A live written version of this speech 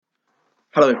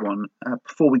Hello, everyone.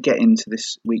 Before we get into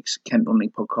this week's Kent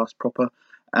Non-League podcast proper,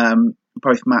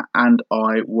 both Matt and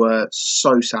I were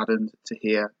so saddened to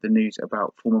hear the news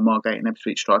about former Margate and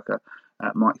Ebbsfleet striker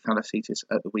Mike Thalasitis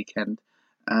at the weekend.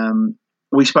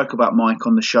 We spoke about Mike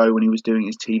on the show when he was doing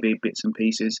his TV bits and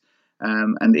pieces,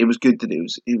 and it was good that he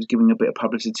was giving a bit of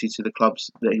publicity to the clubs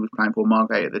that he was playing for,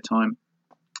 Margate at the time.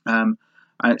 And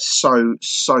it's so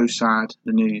sad,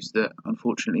 the news that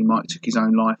unfortunately Mike took his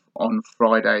own life on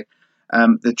Friday.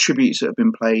 The tributes that have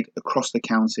been played across the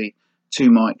county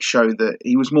to Mike show that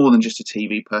he was more than just a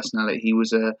TV personality. He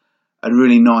was a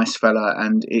really nice fella,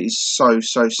 and it is so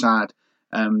sad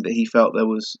that he felt there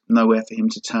was nowhere for him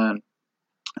to turn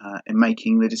in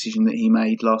making the decision that he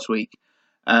made last week.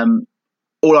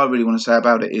 All I really want to say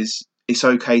about it is it's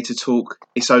okay to talk.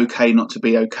 It's okay not to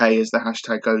be okay, as the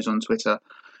hashtag goes on Twitter.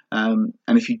 And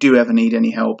if you do ever need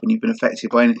any help and you've been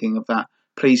affected by anything of that,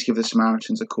 please give the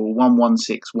Samaritans a call.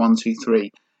 116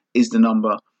 123 is the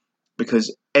number,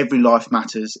 because every life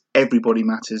matters, everybody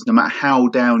matters. No matter how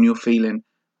down you're feeling,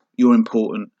 you're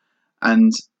important.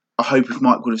 And I hope if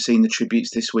Mike would have seen the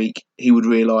tributes this week, he would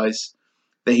realise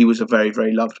that he was a very,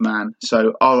 very loved man.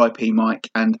 So RIP Mike,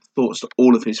 and thoughts to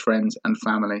all of his friends and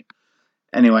family.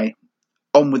 Anyway,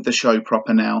 on with the show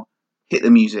proper now. Hit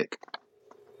the music.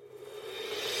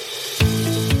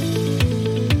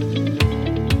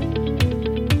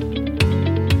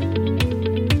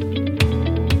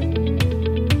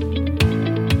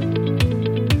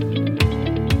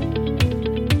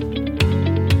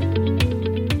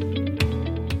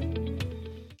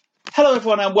 Hello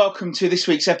everyone, and welcome to this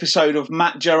week's episode of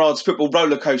Matt Gerard's Football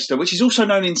Rollercoaster, which is also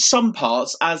known in some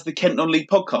parts as the Kent Non-League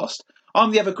podcast.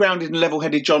 I'm the ever grounded and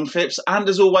level-headed John Phipps, and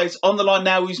as always, on the line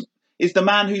now is the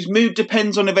man whose mood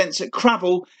depends on events at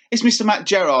Crabble. It's Mr. Matt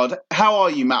Gerard. How are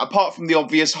you, Matt, apart from the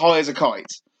obvious high as a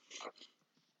kite?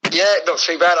 Yeah, not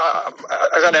too bad.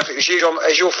 I don't know if it was you, John.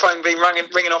 Has your phone been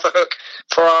ringing off the hook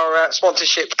for our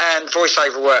sponsorship and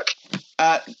voiceover work?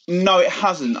 No, it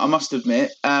hasn't, I must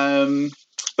admit.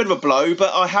 Bit of a blow,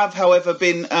 but I have, however,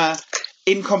 been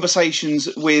in conversations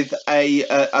with a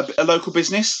local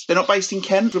business. They're not based in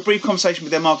Kent. For a brief conversation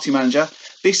with their marketing manager.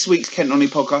 This week's Kent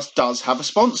Non-League podcast does have a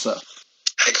sponsor.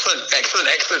 Excellent.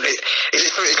 Is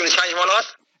it something that's going to change my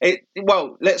life?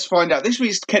 Well, let's find out. This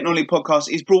week's Kent Non-League podcast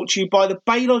is brought to you by the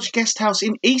Bay Lodge Guest House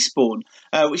in Eastbourne,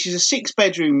 which is a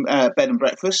 6-bedroom bed and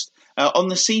breakfast on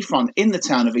the seafront in the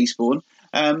town of Eastbourne,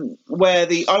 where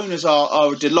the owners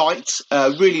are a delight,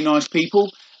 really nice people.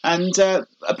 And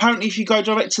apparently, if you go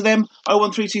direct to them,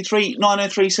 01323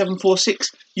 903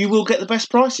 746, you will get the best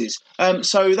prices.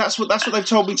 So that's what they've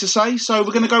told me to say. So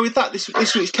we're going to go with that. This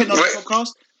week's Kent Non-League podcast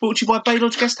brought to you by Bay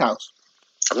Lodge Guest House.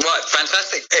 Right,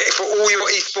 fantastic. For all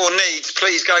your Eastbourne needs,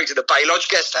 please go to the Bay Lodge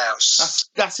Guest House.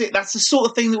 That's it. That's the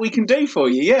sort of thing that we can do for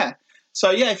you. Yeah.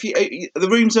 So yeah, if the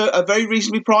rooms are very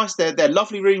reasonably priced. They're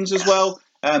lovely rooms as well.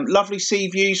 Lovely sea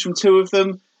views from 2 of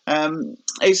them. And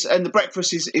the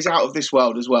breakfast is out of this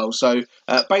world as well. So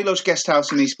Bay Lodge Guest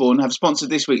House in Eastbourne have sponsored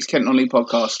this week's Kent Non-League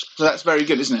podcast. So that's very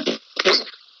good, isn't it?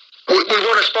 We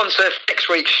want to sponsor next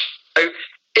week's show,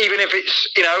 even if it's,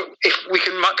 if we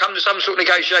can come to some sort of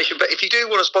negotiation. But if you do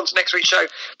want to sponsor next week's show,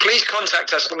 please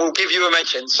contact us and we'll give you a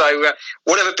mention. So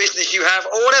whatever business you have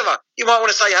or whatever, you might want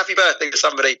to say happy birthday to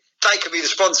somebody. They could be the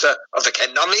sponsor of the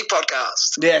Kent Non-League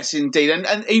podcast. Yes, indeed.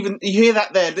 And even you hear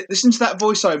that there. Listen to that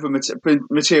voiceover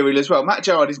material as well. Matt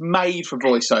Gerard is made for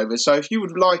voiceovers. So if you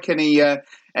would like any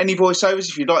voiceovers,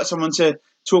 if you'd like someone to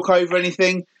talk over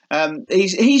anything,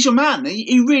 he's your man.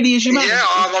 He really is your man. Yeah,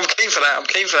 I'm keen for that.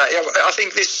 Yeah, I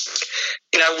think this,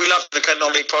 we love the Kent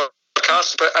Non-League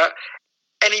podcast, but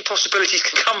any possibilities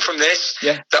can come from this,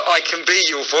 that I can be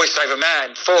your voiceover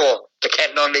man for the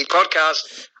Kent Non-League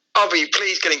podcast.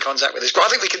 Please get in contact with us. But I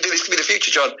think we can do this to be the future,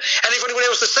 John. And if anyone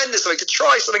else to send us something, to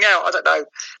try something out, I don't know,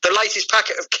 the latest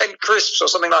packet of Kent crisps or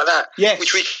something like that. Yes.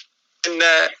 Which we're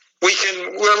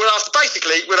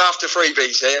after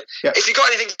freebies here. Yeah. If you've got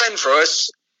anything to send for us,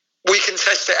 we can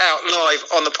test it out live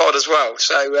on the pod as well.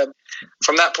 So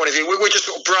from that point of view, we're just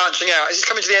sort of branching out. As it's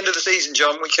coming to the end of the season,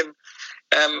 John, we can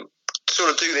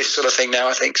sort of do this sort of thing now,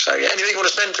 I think. So yeah, anything you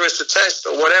want to send to us to test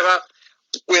or whatever,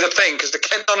 with a thing, because the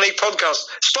Kent Non-League podcast,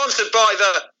 sponsored by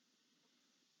the...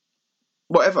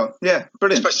 Whatever, yeah,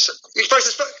 brilliant. You should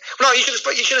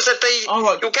have said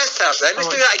your guest house then. Let's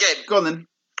do that again. Go on then.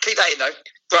 Keep that in though.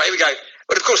 Right, here we go.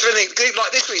 But of course, anything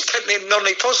like this week's Kent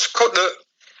Non-League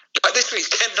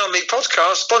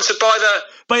podcast, sponsored by the...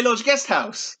 Bay Lodge Guest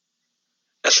House.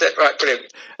 That's it, right,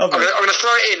 brilliant. Okay. I'm going to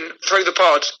throw it in through the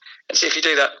pod and see if you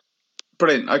do that.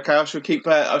 Brilliant. Okay, I should keep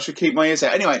my ears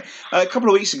out. Anyway, a couple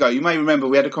of weeks ago, you may remember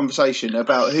we had a conversation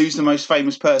about who's the most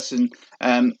famous person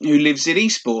who lives in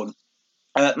Eastbourne.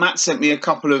 Matt sent me a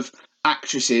couple of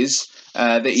actresses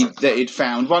that he'd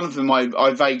found. One of them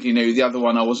I vaguely knew. The other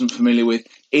one I wasn't familiar with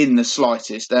in the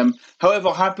slightest. However,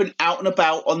 I have been out and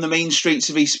about on the mean streets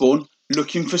of Eastbourne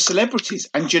looking for celebrities.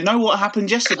 And do you know what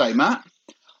happened yesterday, Matt?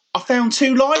 I found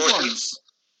 2 live ones.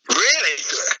 Really?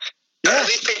 Yeah.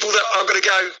 These people that are going to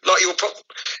go, like your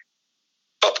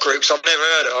pop groups I've never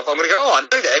heard of, I'm going to go, I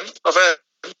know them. I've heard.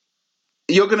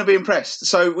 You're going to be impressed.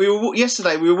 So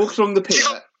yesterday we were walking along the pier.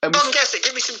 I can guess it.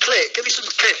 Give me some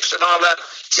clips, and I'll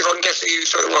see if I can guess who you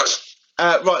thought it was.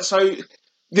 Right. So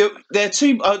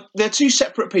they're two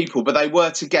separate people, but they were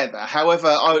together. However,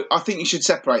 I think you should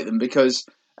separate them because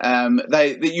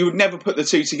you would never put the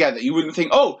two together. You wouldn't think,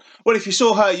 oh, well, if you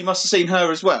saw her, you must have seen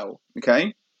her as well.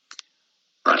 Okay.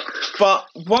 Right. But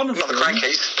one of them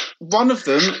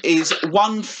is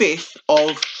 1/5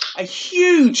 of a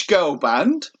huge girl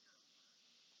band.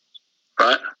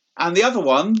 Right. And the other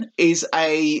one is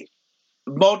a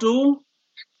model.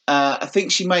 I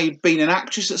think she may have been an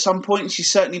actress at some point.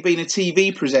 She's certainly been a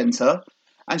TV presenter.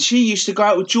 And she used to go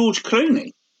out with George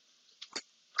Clooney.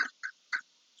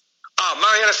 Oh,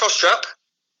 Mariella Frostrup?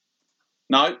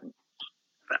 No.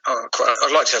 Oh,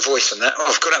 I'd like to have a voice on that. Oh,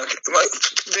 I've got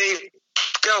the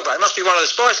girl band. It must be one of the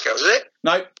Spice Girls, is it?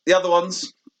 No, the other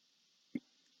ones.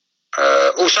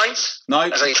 All Saints? No.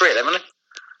 There's only 3 of them, isn't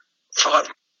there?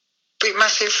 5. Big,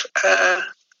 massive.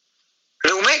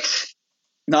 Little Mix?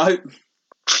 No. It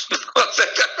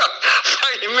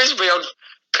must be on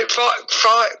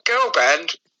 5 girl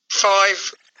band,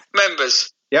 5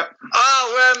 members. Yep.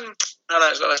 Oh, no,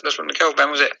 that's from the girl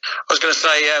band, was it? I was going to say,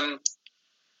 I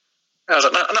was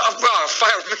like, no, I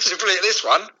failed miserably at this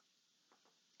one.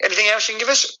 Anything else you can give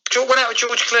us? Went out with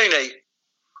George Clooney.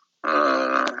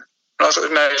 I thought it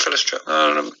was Mary Frostrup.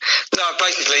 No,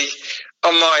 basically,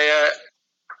 on my,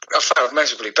 I failed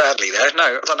miserably badly there. No,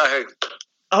 I don't know who.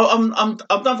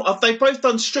 Oh, they've both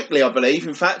done Strictly, I believe.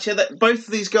 In fact, yeah, both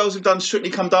of these girls have done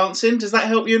Strictly Come Dancing. Does that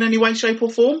help you in any way, shape,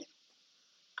 or form?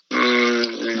 Did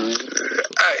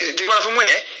one of them win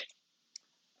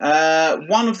it?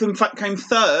 One of them came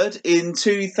third in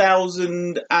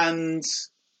 2000 and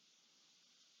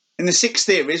in the 6th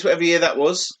series, whatever year that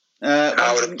was.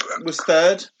 Was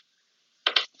third.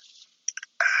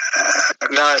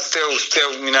 No, still,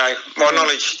 my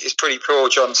knowledge is pretty poor,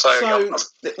 John. So you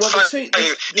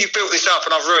built this up,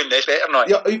 and I've ruined this bit, haven't I?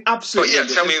 Yeah, absolutely. But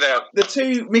yeah, tell me who they are. The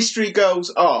 2 mystery girls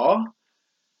are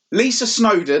Lisa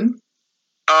Snowdon.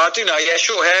 I do know. Yeah,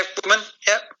 short hair woman.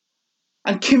 Yep.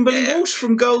 And Kimberly Walsh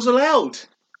from Girls Aloud.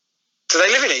 Do they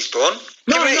live in Eastbourne?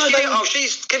 No,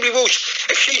 she's Kimberly Walsh.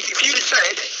 If you'd have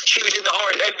said she was in the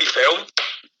Horrid Henry film,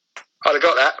 I'd have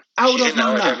got that. She's in the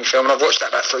Horrid Henry film, and I've watched that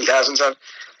about 3,000 times.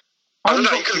 I don't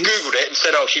know. You could have Googled it and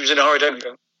said, "Oh, she was in a Horrid Henry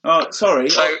film." Oh, sorry.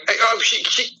 So,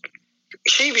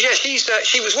 she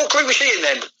was. What group was she in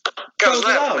then? Girls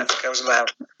Aloud. Girls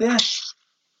Aloud. Yeah.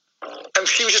 And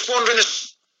she was just wandering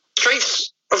the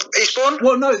streets of Eastbourne.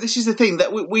 Well, no. This is the thing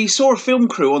that we saw a film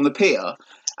crew on the pier,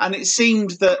 and it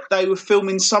seemed that they were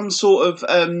filming some sort of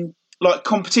like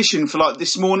competition for like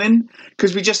this morning,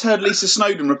 because we just heard Lisa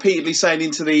Snowdon repeatedly saying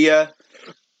into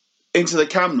the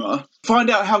camera, "Find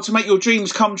out how to make your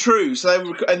dreams come true." So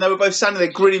they were both standing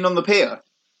there grinning on the pier.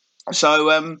 So,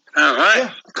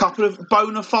 yeah, a couple of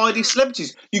bona fide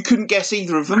celebrities. You couldn't guess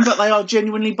either of them, but they are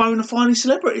genuinely bona fide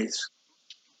celebrities.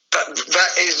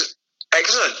 That is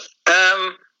excellent.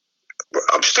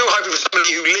 I'm still hoping for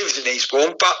somebody who lives in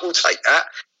Eastbourne, but we'll take that.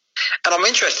 And I'm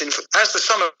interested, as the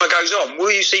summer goes on,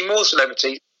 will you see more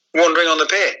celebrities wandering on the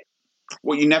pier?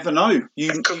 Well, you never know.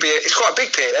 It could be. It's quite a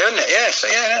big pier there, isn't it? Yeah. So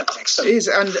yeah, excellent. It is.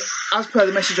 And as per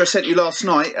the message I sent you last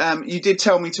night, you did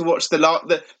tell me to watch to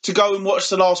go and watch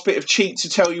the last bit of Cheat to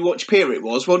tell you which pier it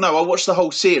was. Well, no, I watched the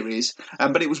whole series,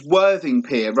 but it was Worthing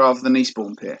Pier rather than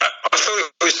Eastbourne Pier. I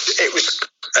thought it was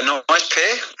a nice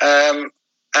pier,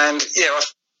 and yeah, I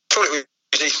thought it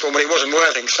was Eastbourne, but it wasn't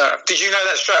Worthing. So, did you know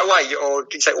that straight away, or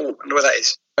did you say, "Oh, I wonder where that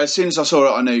is"? As soon as I saw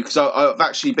it, I knew, because I've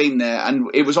actually been there, and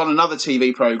it was on another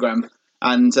TV programme.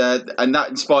 And that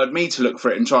inspired me to look for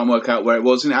it and try and work out where it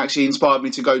was. And it actually inspired me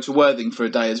to go to Worthing for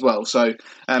a day as well. So,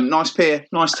 nice pier,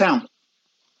 nice town.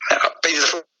 I've been to the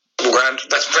football ground.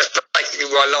 That's basically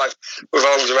my life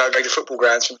revolves around going to football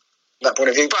grounds from that point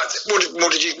of view. But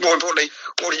more importantly,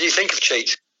 what did you think of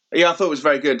Cheat? Yeah, I thought it was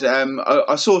very good.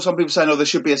 I saw some people saying, there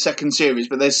should be a second series,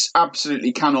 but there's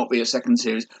absolutely cannot be a second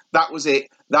series. That was it.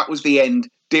 That was the end.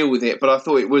 Deal with it. But I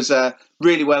thought it was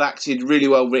really well acted, really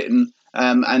well written.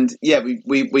 And yeah, we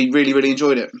really, really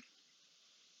enjoyed it.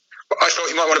 I thought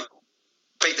you might want to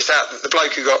beat this out. The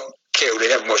bloke who got killed, he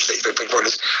haven't watched it, but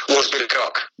was Billy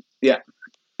Cock. Yeah,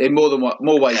 in more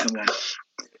ways than one.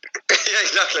 Yeah,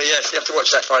 exactly. Yes, you have to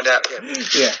watch that, find out.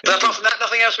 Yeah. But apart from that,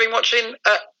 nothing else I've been watching.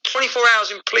 24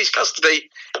 Hours in Police Custody.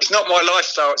 It's not my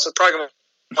lifestyle. It's a program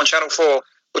on Channel 4,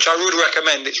 which I would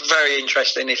recommend. It's very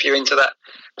interesting if you're into that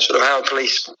sort of how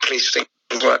police things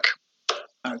work.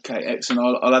 Okay,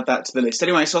 excellent. I'll add that to the list.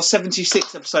 Anyway, it's our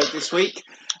 76th episode this week,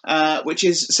 which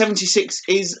is 76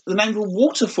 is the name of a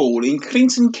waterfall in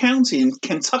Clinton County in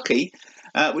Kentucky,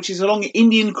 which is along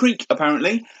Indian Creek,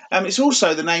 apparently. It's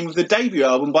also the name of the debut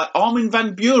album by Armin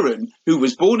van Buuren, who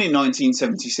was born in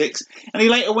 1976, and he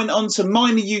later went on to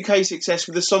minor UK success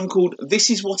with a song called This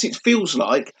Is What It Feels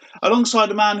Like, alongside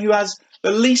a man who has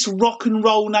the least rock and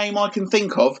roll name I can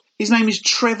think of. His name is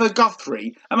Trevor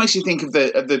Guthrie. That makes you think of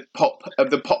the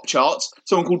pop charts.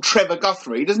 Someone called Trevor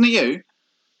Guthrie, doesn't it? You?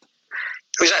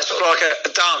 Was that sort of like a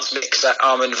dance mix? That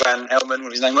Armin van Helmen,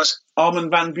 what his name was? Armin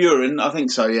van Buuren, I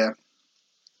think so. Yeah.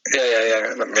 Yeah. I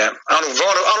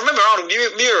remember Arnold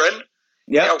Muren.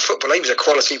 Yeah. The old footballer. He was a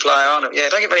quality player. Arnold. Yeah.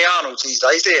 Don't get many Arnolds these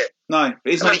days, do you? No,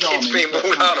 but his name's Armin. Being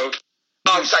called Arnold.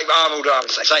 Same Arnold,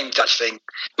 same Dutch thing.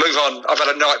 Move on. I've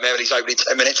had a nightmare with these opening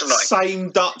 10 minutes, haven't I?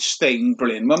 Same Dutch thing,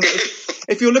 brilliant. Well,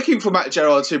 if you're looking for Matt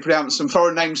Gerard to pronounce some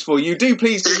foreign names for you,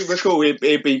 please give him a call. He'd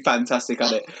be fantastic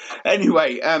at it.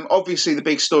 Anyway, obviously the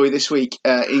big story this week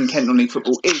in Kent Non-League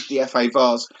football is the FA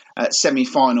Vase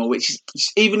semi-final, which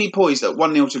is evenly poised at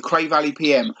 1-0 to Cray Valley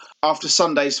PM after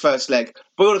Sunday's first leg.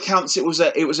 By all accounts, it was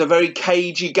a very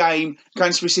cagey game.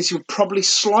 Coventry City were probably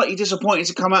slightly disappointed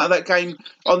to come out of that game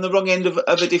on the wrong end of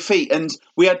a defeat. And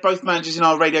we had both managers in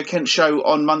our Radio Kent show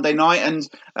on Monday night, and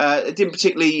it didn't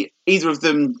particularly either of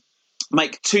them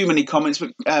make too many comments.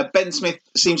 But Ben Smith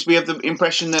seems to be of the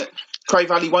impression that Cray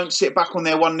Valley won't sit back on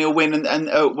their 1-0 win and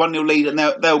 1-0 lead, and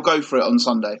they'll go for it on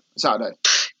Saturday.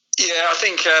 Yeah, I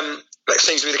think that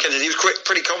seems to be the case. He was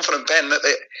pretty confident, Ben, that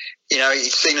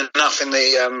he's seen enough in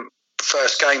the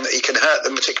first game that he can hurt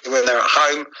them, particularly when they're at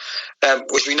home.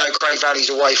 Which we know Cray Valley's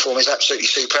away form is absolutely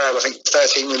superb. I think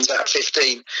 13 wins out of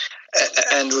 15.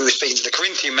 And we were speaking to the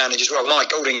Corinthian manager as well, Mike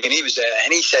Golding, and he was there,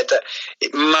 and he said that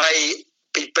it may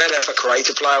be better for Cray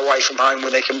to play away from home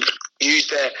when they can use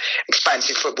their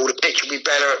expansive football. The pitch will be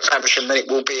better at Faversham than it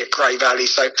will be at Cray Valley.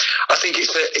 So I think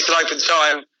it's an open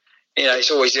time.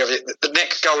 It's always the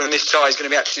next goal in this tie is going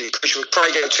to be absolutely crucial. If Cray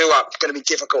go 2 up, it's going to be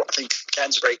difficult, I think, for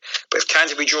Canterbury. But if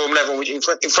Canterbury draw them level in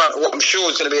front of what I'm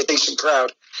sure is going to be a decent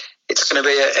crowd, it's going to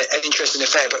be an interesting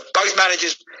affair. But both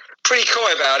managers pretty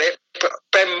coy about it. But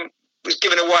Ben was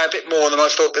giving away a bit more than I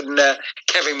thought than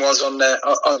Kevin was on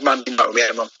Monday night when we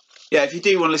had him on. Yeah, if you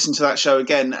do want to listen to that show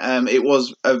again, it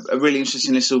was a really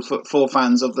interesting listen for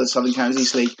fans of the Southern Counties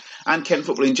East League and Kent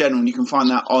football in general. And you can find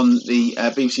that on the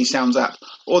BBC Sounds app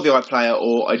or the iPlayer,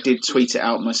 or I did tweet it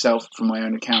out myself from my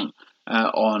own account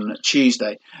on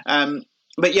Tuesday.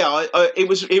 But yeah,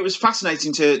 it was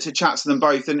fascinating to chat to them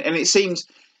both, and it seems,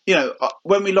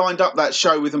 when we lined up that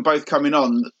show with them both coming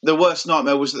on, the worst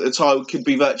nightmare was that the tie could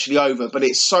be virtually over, but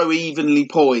it's so evenly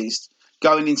poised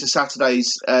going into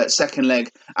Saturday's second leg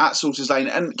at Salters Lane.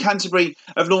 And Canterbury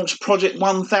have launched Project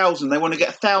 1000. They want to get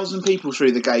 1,000 people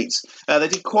through the gates. They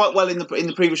did quite well in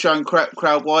the previous round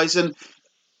crowd-wise, and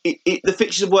the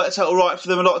fixtures have worked out all right for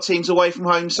them. A lot of teams away from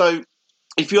home. So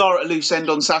if you are at a loose end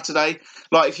on Saturday,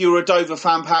 like if you were a Dover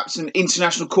fan perhaps and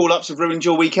international call-ups have ruined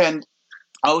your weekend,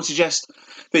 I would suggest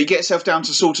that you get yourself down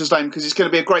to Salters Lane, because it's going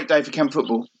to be a great day for Kent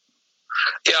football.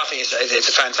 Yeah, I think it's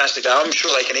a fantastic day. I'm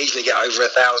sure they can easily get over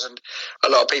 1,000. A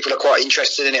lot of people are quite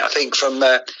interested in it. I think from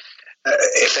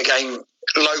if the game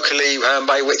locally, Herne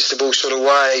Bay, Whitstable sort of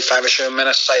way, Faversham, and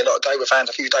I say a lot of Dover fans,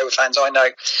 a few Dover fans I know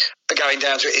are going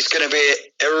down to it. It's going to be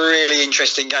a really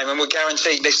interesting game, and we're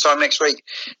guaranteed this time next week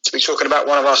to be talking about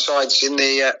one of our sides in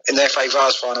the FA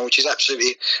Vase final, which is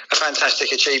absolutely a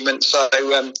fantastic achievement. So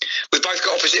we've both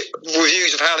got opposite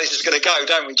reviews of how this is going to go,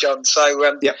 don't we, John? So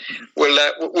we'll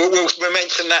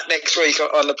mention that next week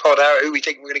on the pod, who we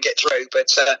think we're going to get through. But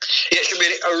it should be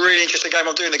a really interesting game.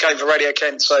 I'm doing the game for Radio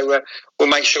Kent, so we'll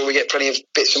make sure we get plenty of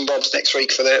bits and bobs next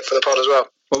week for the pod as well.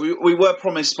 Well, we were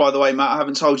promised, by the way, Matt, I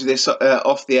haven't told you this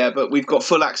off the air, but we've got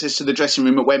full access to the dressing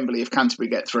room at Wembley if Canterbury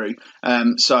get through.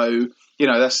 So,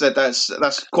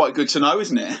 that's quite good to know,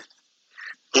 isn't it?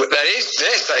 Well, that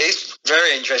is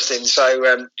very interesting. So,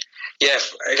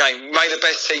 again, may the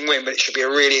best team win, but it should be a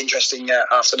really interesting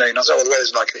afternoon. I don't know what the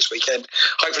weather's like this weekend.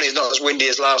 Hopefully it's not as windy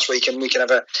as last week, and we can have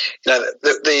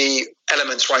the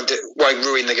elements won't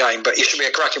ruin the game, but it should be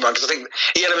a cracking one, because I think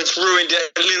the elements ruined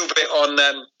it a little bit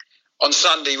on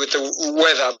Sunday with the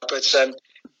weather, but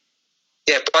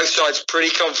both sides pretty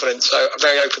confident, so a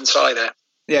very open tie there.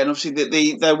 Yeah, and obviously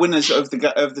the winners of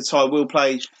the tie will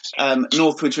play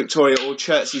Northwich Victoria or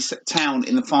Chertsey Town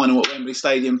in the final at Wembley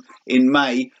Stadium in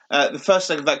May. The first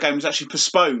leg of that game was actually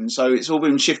postponed, so it's all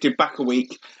been shifted back a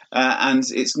week, and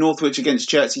it's Northwich against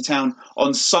Chertsey Town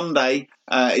on Sunday.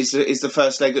 Is the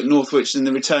first leg at Northwich, and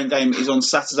the return game is on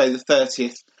Saturday the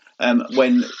 30th.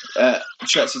 When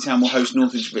Chertsey Town will host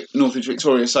Northwich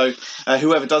Victoria. So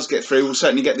whoever does get through will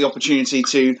certainly get the opportunity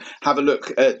to have a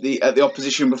look at the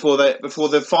opposition before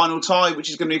the final tie, which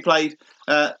is going to be played,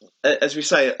 as we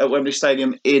say, at Wembley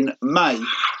Stadium in May.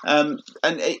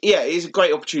 It is a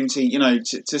great opportunity,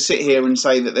 to sit here and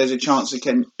say that there's a chance a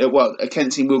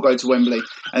Kent team will go to Wembley,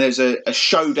 and there's a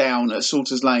showdown at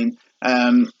Salters Lane.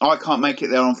 I can't make it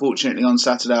there, unfortunately, on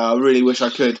Saturday. I really wish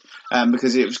I could,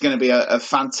 because it was going to be a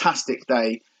fantastic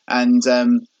day. And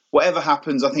whatever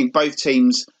happens, I think both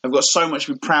teams have got so much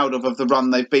to be proud of the run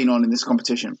they've been on in this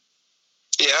competition.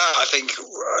 Yeah, I think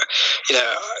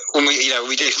when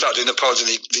we do start doing the pods and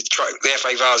the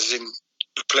FA Vase is in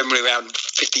preliminary round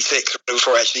 56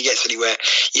 before it actually gets anywhere,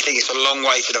 you think it's a long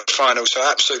way to the final. So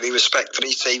absolutely respect for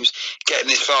these teams getting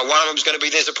this far. One of them's going to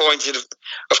be disappointed,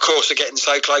 of course, of getting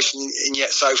so close and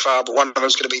yet so far, but one of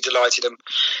them's going to be delighted. And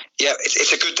yeah,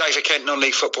 it's a good day for Kent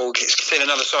non-league football. It's seeing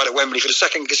another side at Wembley for the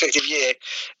second consecutive year.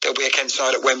 There'll be a Kent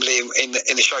side at Wembley in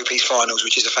the showpiece finals,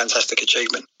 which is a fantastic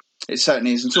achievement. It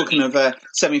certainly is. And talking of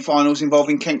semi-finals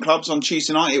involving Kent clubs, on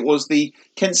Tuesday night it was the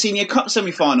Kent Senior Cup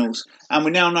semi-finals, and we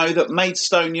now know that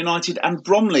Maidstone United and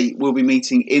Bromley will be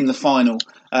meeting in the final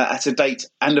at a date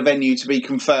and a venue to be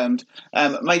confirmed.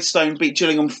 Maidstone beat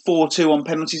Gillingham 4-2 on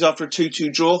penalties after a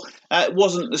 2-2 draw. It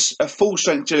wasn't a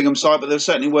full-strength Gillingham side, but there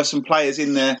certainly were some players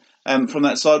in there from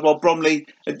that side, while Bromley,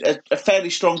 a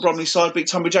fairly strong Bromley side, beat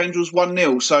Tunbridge Angels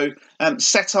 1-0. So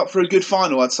set up for a good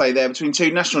final, I'd say, there between two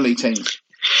National League teams.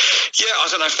 Yeah, I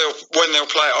don't know when they'll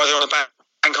play it, either on a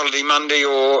bank holiday Monday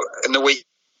or in the week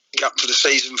up to the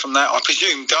season from that. I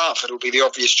presume Dartford will be the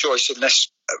obvious choice unless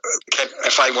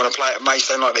FA want to play it at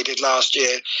Maidstone like they did last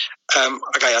year.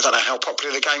 Again, I don't know how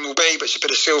popular the game will be, but it's a bit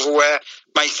of silverware.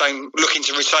 Maidstone looking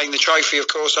to retain the trophy, of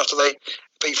course, after they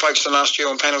beat Folkestone last year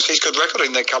on penalties. Good record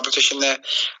in their competition there.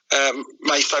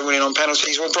 Maidstone winning on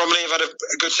penalties. Well, Bromley have had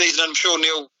a good season. I'm sure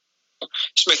Neil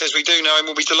Smith, as we do know him,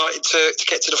 will be delighted to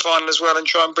get to the final as well and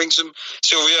try and bring some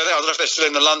silver there. I don't know if they're still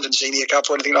in the London Senior Cup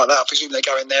or anything like that. I presume they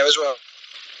go in there as well.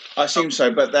 I assume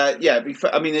so, but I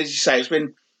mean, as you say, it's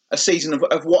been a season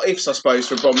of what ifs, I suppose,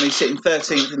 for Bromley, sitting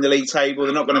 13th in the league table.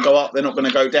 They're not going to go up, they're not going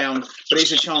to go down, but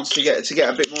it's a chance to get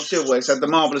a bit more silverware. It's had the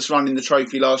marvellous run in the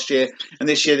trophy last year, and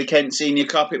this year the Kent Senior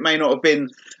Cup. It may not have been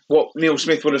what Neil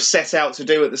Smith would have set out to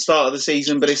do at the start of the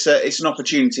season, but it's an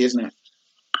opportunity, isn't it?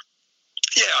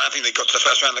 Yeah, I think they got to the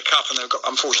first round of the Cup and they've got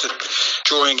unfortunate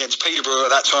drawing against Peterborough at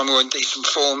that time. We were in decent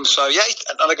form. So, yeah,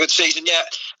 another good season. Yeah,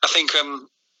 I think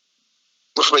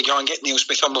we'll probably go and get Neil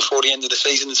Smith on before the end of the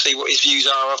season and see what his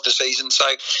views are of the season. So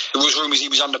there was rumours he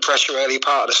was under pressure early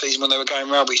part of the season when they were going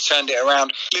well, but he's turned it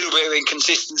around. A little bit of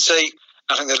inconsistency.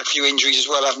 I think there's a few injuries as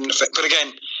well having an effect. But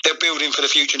again, they're building for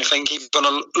the future, and if they can keep on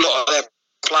a lot of their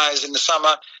players in the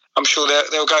summer, I'm sure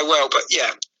they'll go well. But, yeah,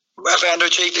 have they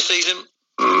underachieved this season?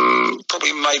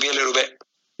 Probably maybe a little bit.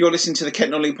 You're listening to the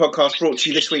Kent Non-League podcast, brought to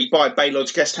you this week by Bay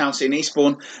Lodge Guesthouse in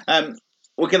Eastbourne.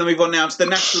 We're going to move on now to the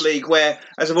National League, where,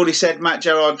 as I've already said, Matt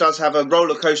Gerrard does have a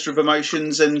roller coaster of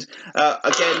emotions. And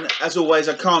again, as always,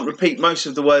 I can't repeat most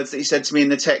of the words that he said to me in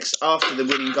the text after the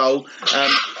winning goal.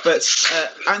 But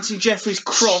Anthony Jeffrey's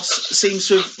cross seems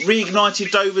to have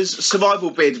reignited Dover's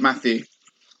survival bid, Matthew.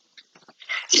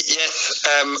 Yes,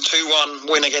 2-1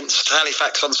 win against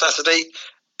Halifax on Saturday.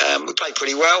 We played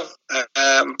pretty well.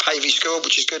 Pavey scored,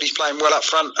 which is good. He's playing well up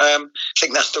front. I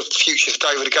think that's the future for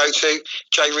Dover to go to.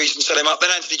 Jay Reason set him up. Then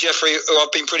Anthony Jeffrey, who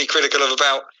I've been pretty critical of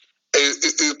about,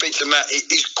 who beats him.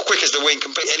 He's quick as the wind,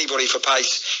 can beat anybody for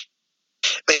pace.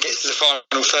 Then gets to the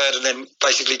final third and then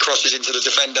basically crosses into the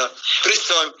defender. But this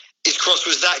time, his cross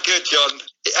was that good, John.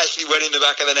 It actually went in the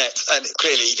back of the net, and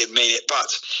clearly he didn't mean it, but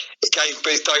it gave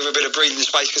Dover a bit of breathing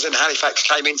space because then Halifax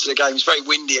came into the game. It's very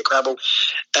windy at Crabble,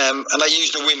 and they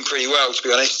used the wind pretty well, to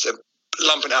be honest,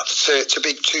 lumping up to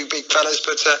two big fellas.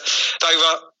 But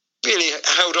Dover really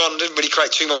held on, didn't really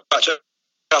create too much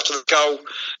after the goal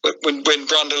when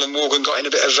Brundle and Morgan got in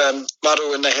a bit of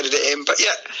muddle and they headed it in. But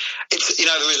yeah, it's the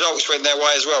results went their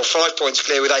way as well. 5 points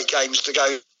clear with 8 games to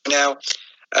go now.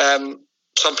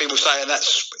 Some people saying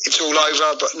it's all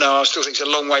over, but no, I still think it's a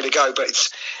long way to go. But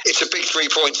it's a big 3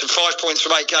 points and 5 points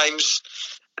from 8 games,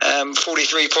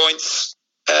 43 points.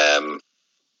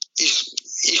 You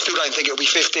still don't think it'll be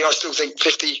 50. I still think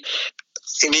 50.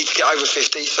 You need to get over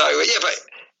 50. So yeah, but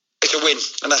it's a win,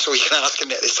 and that's all you can ask,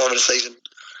 isn't it, this time of the season?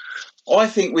 I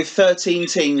think with 13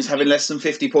 teams having less than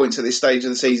 50 points at this stage of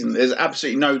the season, there's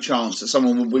absolutely no chance that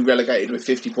someone will be relegated with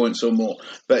 50 points or more.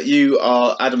 But you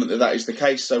are adamant that that is the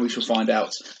case, so we shall find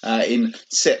out in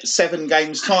 7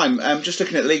 games' time. Just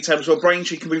looking at the league table as well,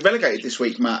 Braintree can be relegated this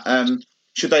week, Matt.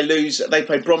 Should they lose? They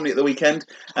played Bromley at the weekend.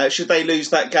 Should they lose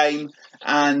that game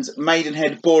and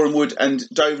Maidenhead, Boreham Wood and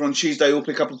Dover on Tuesday all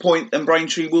pick up a point, and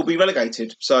Braintree will be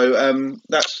relegated. So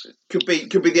that could be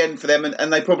the end for them,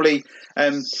 and they probably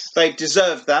they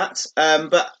deserve that.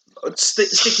 But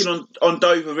sticking on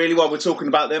Dover really while we're talking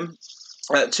about them,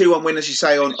 2-1 win as you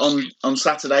say on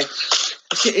Saturday.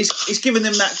 It's given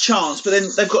them that chance, but then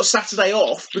they've got Saturday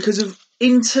off because of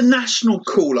international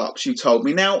call-ups. You told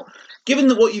me now. Given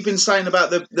that what you've been saying about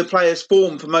the players'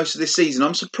 form for most of this season,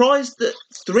 I'm surprised that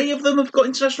 3 of them have got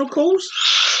international calls.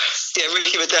 Yeah,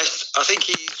 Ricky Modeste, I think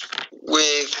he's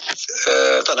with,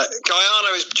 I don't know,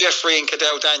 Guyana is Jeffrey and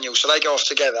Cadell Daniel, so they go off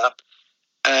together.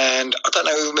 And I don't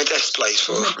know who Modeste plays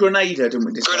for. Grenada, didn't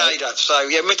we decide? Grenada. So,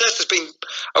 yeah, Modeste has been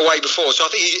away before, so I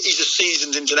think he's a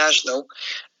seasoned international.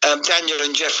 Daniel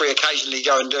and Jeffrey occasionally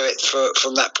go and do it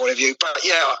from that point of view. But,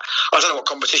 yeah, I don't know what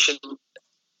competition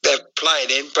they're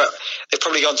playing in, but they've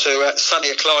probably gone to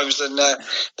sunnier climes than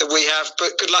we have.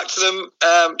 But good luck to them.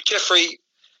 Jeffrey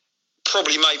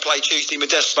probably may play Tuesday.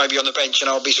 Modeste may be on the bench, and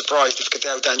I'll be surprised if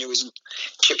Cadell Daniel isn't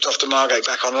chipped off to Margate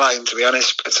back on loan, to be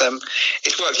honest. But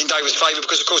it's worked in Dover's favour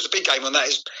because, of course, the big game on that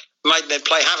is Maidenhead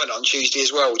play Havant on Tuesday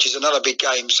as well, which is another big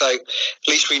game. So at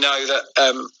least we know that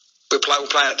we'll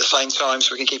play at the same time,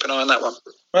 so we can keep an eye on that one.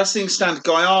 Well, as things stand,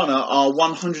 Guyana are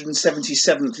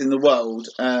 177th in the world,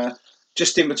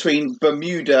 just in between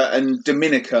Bermuda and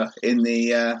Dominica in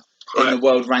the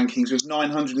world rankings, with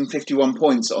 951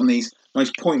 points on these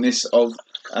most pointless of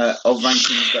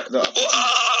rankings. Well,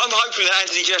 I'm hoping that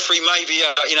Anthony Jeffrey maybe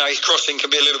his crossing can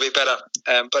be a little bit better,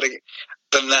 but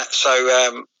than that. So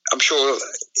I'm sure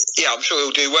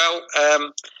he'll do well. I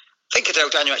think Cadell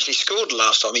Daniel actually scored the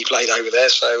last time he played over there.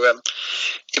 So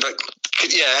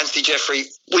Anthony Jeffrey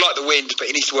will like the wind, but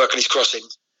he needs to work on his crossing.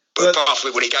 But apart from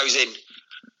it, when he goes in.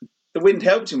 The wind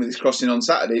helped him with his crossing on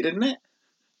Saturday, didn't it?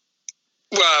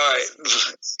 Well,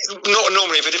 not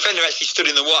normally. If a defender actually stood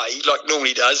in the way, like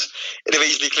normally does, it'd have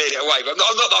easily cleared it away. But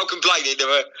not that I'm complaining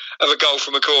of a goal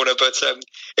from a corner, but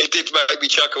it did make me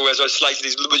chuckle as I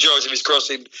slated the majority of his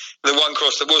crossing. The one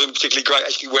cross that wasn't particularly great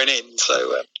actually went in,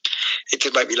 so it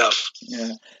did make me laugh.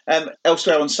 Yeah.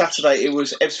 Elsewhere on Saturday, it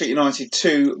was Ebbsfleet United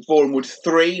 2, Boreham Wood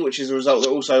 3, which is a result that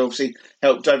also obviously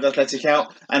helped Dover Athletic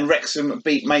out. And Wrexham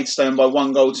beat Maidstone by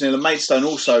 1-0. And Maidstone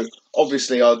also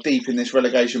obviously are deep in this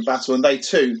relegation battle, and they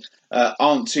too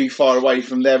aren't too far away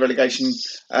from their relegation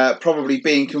probably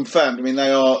being confirmed. I mean,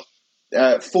 they are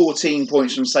 14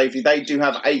 points from safety. They do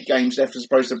have 8 games left as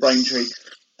opposed to Braintree,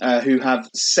 who have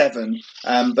 7.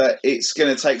 But it's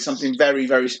going to take something very,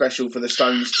 very special for the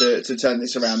Stones to turn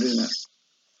this around, isn't it?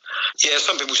 Yeah,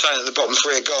 some people saying that the bottom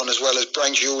 3 are gone, as well as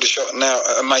Braintree, Aldershot, and now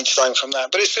Maidstone from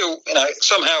that. But it's still,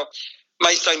 somehow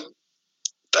Maidstone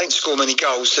don't score many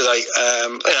goals, do they?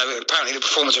 Apparently the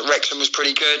performance at Wrexham was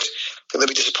pretty good, but they'll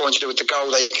be disappointed with the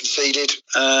goal they conceded.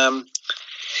 I'll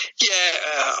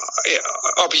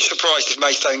be surprised if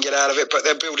Maidstone get out of it, but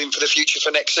they're building for the future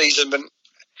for next season. But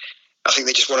I think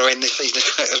they just want to end this season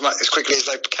as quickly as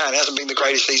they can. It hasn't been the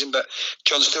greatest season, but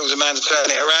John Still's a man to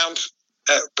turn it around.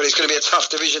 But it's going to be a tough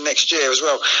division next year as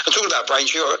well. I'm talking about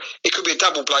Braintree. It could be a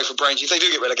double blow for Braintree if they do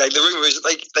get relegated. The rumour is that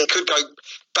they could go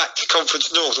back to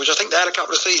Conference North, which I think they had a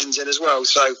couple of seasons in as well.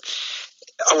 So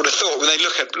I would have thought when they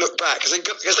look back, because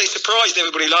they surprised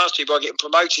everybody last year by getting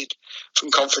promoted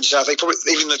from Conference South. They probably,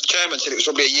 even the chairman said it was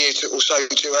probably a year or so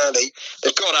too early.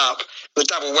 They've gone up the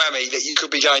double whammy that you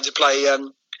could be going to play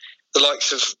the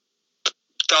likes of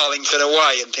Darlington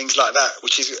away and things like that,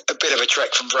 which is a bit of a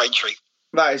trek from Braintree.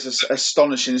 That is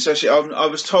astonishing. Especially, I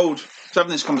was told, I was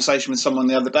having this conversation with someone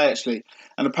the other day actually,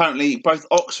 and apparently both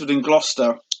Oxford and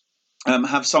Gloucester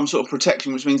have some sort of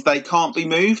protection, which means they can't be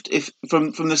moved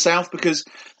from the south, because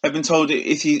they've been told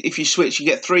if you switch, you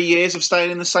get 3 years of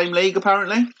staying in the same league.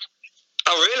 Apparently.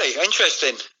 Oh, really?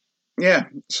 Interesting. Yeah.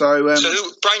 So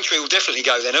Braintree will definitely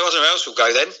go then. Who else will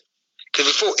go then? Because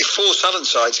if 4 southern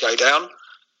sides go down.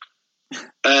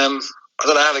 I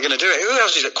don't know how they're going to do it. Who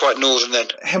else is it quite northern then?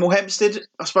 Hemel Hempstead,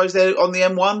 I suppose they're on the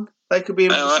M1. They could be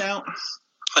able to shout.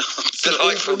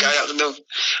 Delightful going up the north.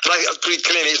 Pretty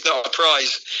clearly it's not a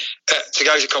prize to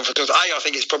go to Conference North. A, I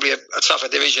think it's probably a tougher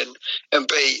division, and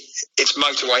B, it's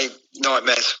motorway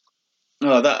nightmares.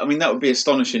 Oh, that would be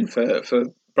astonishing for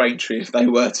Braintree if they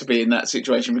were to be in that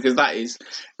situation, because that is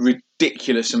a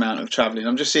ridiculous amount of travelling.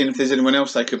 I'm just seeing if there's anyone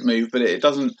else they could move, but it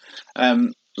doesn't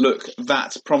look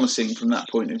that promising from that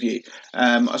point of view.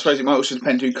 I suppose it might also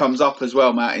depend who comes up as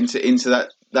well, Matt, into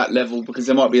that level, because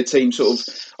there might be a team sort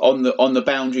of on the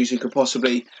boundaries who could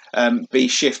possibly be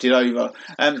shifted over.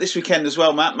 This weekend as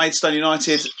well, Matt, Maidstone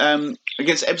United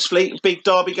against Ebbsfleet, big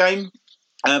derby game.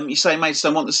 You say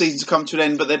Maidstone want the season to come to an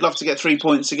end, but they'd love to get 3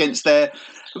 points against their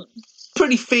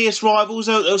pretty fierce rivals.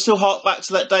 They'll still hark back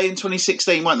to that day in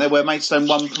 2016, weren't they, where Maidstone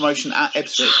won promotion at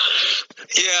Ebbsfleet?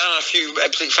 Yeah, and a few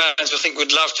Ebbsfleet fans I think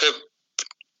would love to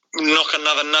knock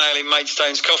another nail in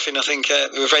Maidstone's coffin. I think the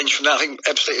revenge from that. I think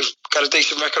Ebbsfleet have got a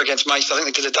decent record against Maidstone. I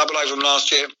think they did a double over them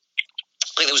last year.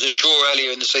 I think there was a draw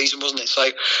earlier in the season, wasn't it? So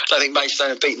I don't think Maidstone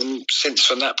have beaten them since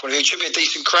from that point of view. It should be a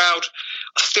decent crowd.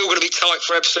 Still going to be tight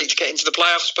for Ebbsfleet to get into the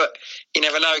playoffs, but you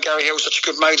never know. Gary Hill's such a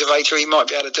good motivator; he might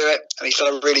be able to do it, and he's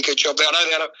done a really good job there. I know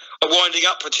they had a winding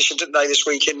up petition, didn't they, this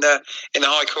week in the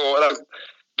High Court?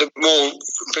 The more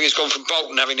thing has gone from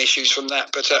Bolton having issues from that,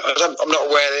 but I'm not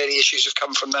aware that any issues have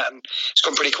come from that, and it's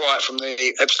gone pretty quiet from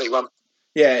the Ebbsfleet one.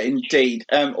 Yeah, indeed.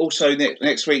 Also,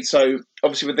 next week, so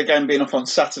obviously with the game being off on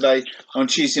Saturday, on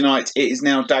Tuesday night, it is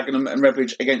now Dagenham and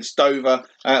Redbridge against Dover,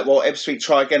 while Ebbsfleet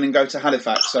try again and go to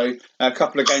Halifax. So a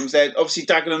couple of games there. Obviously,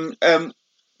 Dagenham,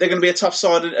 they're going to be a tough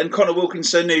side, and Connor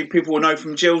Wilkinson, who people will know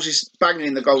from Gills, is banging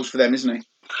in the goals for them, isn't he?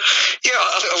 Yeah,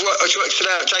 I worked it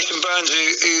out. Jason Burns,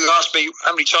 who asked me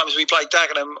how many times we played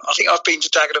Dagenham. I think I've been to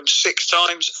Dagenham 6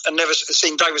 times and never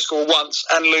seen Dover score once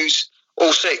and lose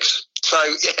all 6. So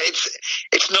yeah,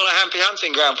 it's not a happy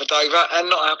hunting ground for Dover and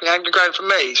not a happy hunting ground for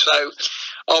me. So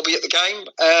I'll be at the game.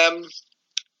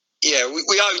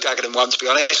 We owe Dagenham one, to be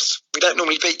honest. We don't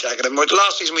normally beat Dagenham.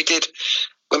 Last season we did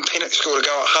when Pinnock scored a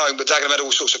goal at home, but Dagenham had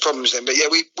all sorts of problems then. But yeah,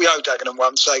 we owe Dagenham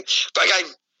one. So, but again,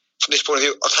 from this point of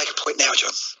view, I'll take a point now,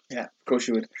 John. Yeah, of course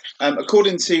you would.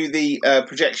 According to the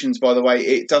projections, by the way,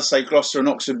 it does say Gloucester and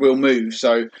Oxford will move.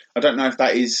 So I don't know if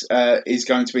that is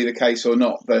going to be the case or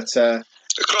not. But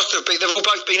Gloucester, they've all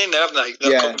both been in there, haven't they?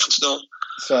 The Conference North.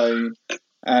 So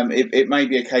it may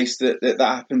be a case that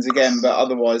happens again. But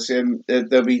otherwise,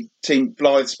 there'll be Team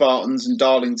Blythe Spartans and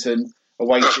Darlington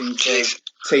awaiting for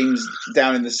teams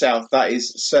down in the south. That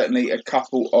is certainly a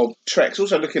couple of treks.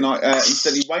 Also looking like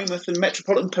instead Weymouth and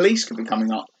Metropolitan Police could be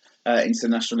coming up into the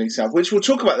National League South, which we'll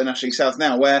talk about the National League South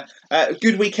now, where a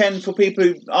good weekend for people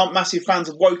who aren't massive fans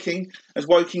of Woking, as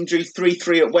Woking drew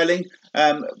 3-3 at Welling,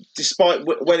 despite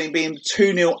Welling being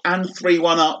 2-0 and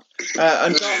 3-1 up,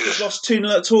 and Dartford lost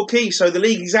 2-0 at Torquay, so the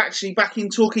league is actually back in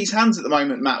Torquay's hands at the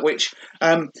moment, Matt, which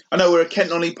I know we're a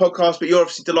Kent Non-League podcast, but you're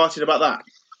obviously delighted about that.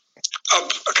 Oh,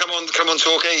 come on,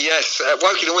 Torquay, yes.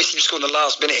 Woking always seems to score in the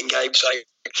last minute in games, so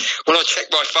when I check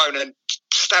my phone and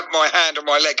stamp my hand on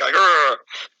my leg going,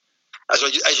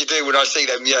 as you do when I see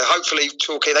them, yeah, hopefully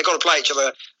Torquay, they've got to play each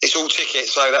other. It's all ticket,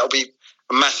 so that'll be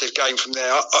a massive game from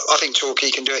there. I think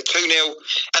Torquay can do it. 2-0,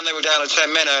 and they were down to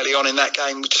 10 men early on in that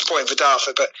game, disappointing for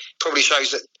Dartford, but probably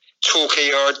shows that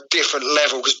Torquay are a different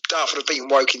level, because Dartford have beaten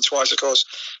Woking twice, of course.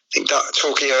 I think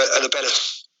Torquay are the better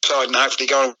side and hopefully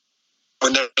go on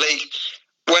win the league.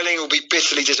 Welling will be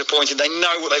bitterly disappointed. They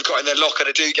know what they've got in their locker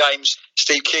to do games.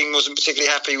 Steve King wasn't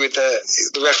particularly happy with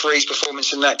the referee's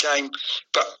performance in that game,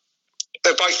 but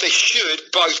they should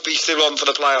both be still on for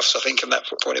the playoffs, I think, from that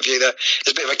point of view. There's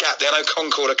a bit of a gap there. I know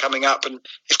Concord are coming up, and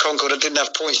if Concord didn't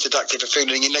have points deducted for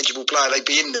fielding an ineligible player, they'd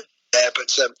be in there. But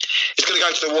it's going to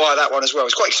go to the wire, that one as well.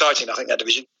 It's quite exciting, I think, that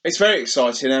division. It's very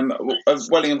exciting.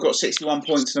 Welling have got 61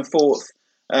 points in a fourth.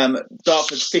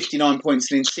 Dartford's 59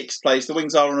 points and in 6th place. The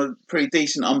Wings are on a pretty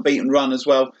decent unbeaten run as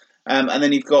well. And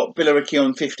then you've got Billericay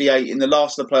on 58 in the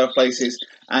last of the playoff places,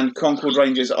 and Concord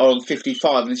Rangers are on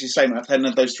 55. And as you say, Matt, if they hadn't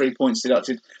had those 3 points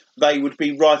deducted, they would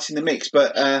be right in the mix.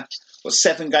 But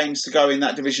 7 games to go in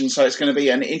that division, so it's going to be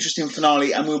an interesting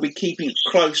finale, and we'll be keeping a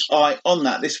close eye on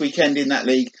that this weekend in that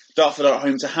league. Dartford are at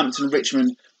home to Hampton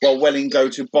Richmond, while Welling go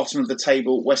to bottom of the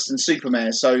table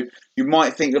Western-super-Mare. So you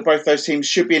might think that both those teams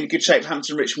should be in good shape.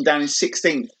 Hampton Richmond down in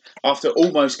 16th after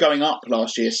almost going up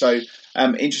last year. So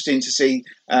interesting to see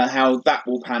how that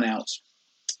will pan out.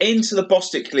 Into the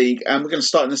Bostik League, we're going to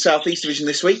start in the South East Division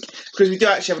this week, because we do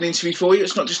actually have an interview for you.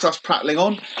 It's not just us prattling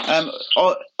on.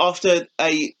 After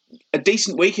a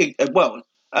decent week,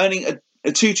 earning a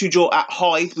 2-2 draw at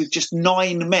Hythe with just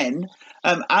 9 men,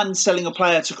 and selling a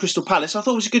player to Crystal Palace, I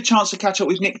thought it was a good chance to catch up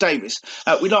with Nick Davis.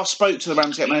 We last spoke to the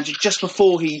Ramsgate manager just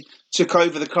before he took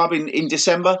over the club in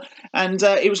December, and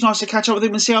it was nice to catch up with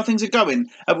him and see how things are going.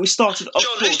 We started, of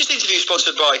John, who's this interview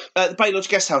sponsored by? The Bay Lodge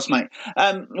Guesthouse, mate.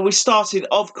 We started,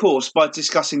 of course, by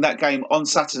discussing that game on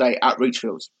Saturday at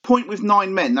Reachfields. Point with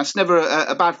 9 men, that's never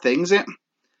a bad thing, is it?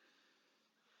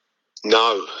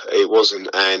 No, it wasn't,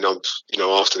 and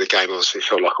after the game, obviously, it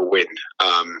felt like a win.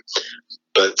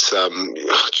 but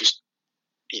just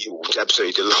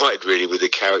absolutely delighted really with the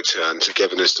character and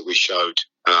togetherness that we showed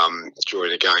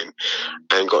during the game,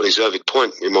 and got a deserved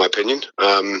point in my opinion.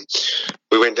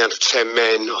 We went down to 10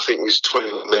 men. I think it was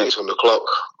 20 minutes on the clock.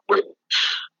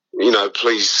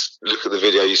 Please look at the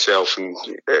video yourself and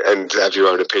have your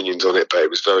own opinions on it, but it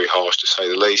was very harsh to say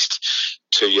the least.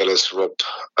 2 yellows for Rob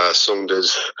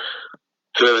Saunders,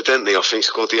 who evidently I think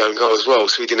scored the own goal as well,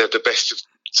 so he didn't have the best of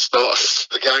starts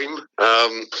to the game.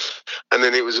 And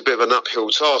then it was a bit of an uphill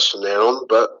task from there on,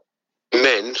 but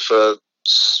men for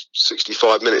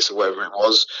 65 minutes or whatever it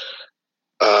was,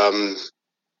 I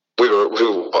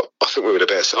think we were the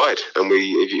better side, and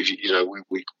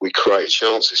we created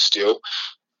chances still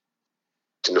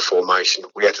in the formation.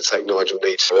 We had to take Nigel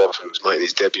Needs off, who was making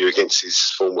his debut against his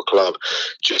former club,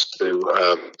 just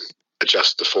to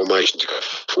adjust the formation to go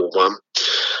 4-1.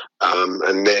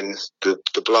 And then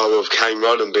the blow of Kane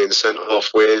Rowland being sent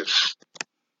off with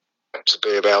to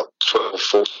be about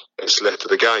 12-14 minutes left of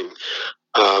the game.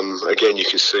 Again, you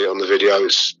can see it on the video.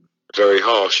 It's very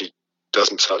harsh. He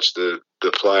doesn't touch the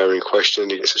player in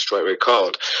question. He gets a straight red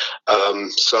card.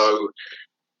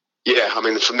 Yeah, I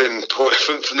mean, from then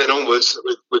onwards,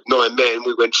 with 9 men,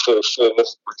 we went 4-4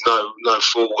 with no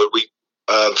forward. We,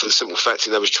 for the simple fact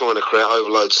that they was trying to create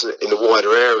overloads in the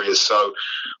wider areas, so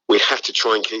we had to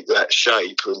try and keep that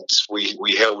shape, and we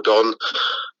held on.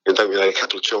 And don't we had a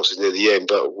couple of chances near the end,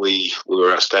 but we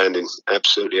were outstanding,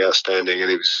 absolutely outstanding,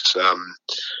 and it was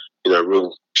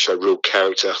showed real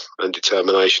character and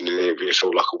determination, and it really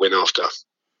felt like a win after.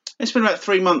 It's been about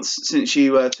 3 months since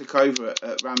you took over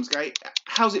at Ramsgate.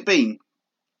 How's it been?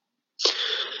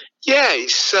 Yeah,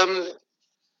 it's been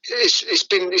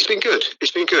good.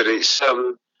 It's been good. It's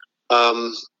I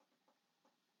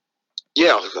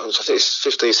think it's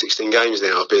 15, 16 games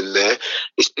now I've been there.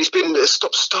 It's been a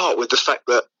stop-start with the fact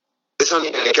that there's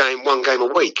only one game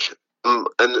a week, and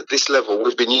at this level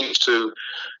we've been used to,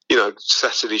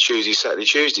 Saturday,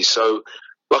 Tuesday. So,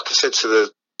 like I said to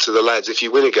the lads, if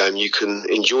you win a game, you can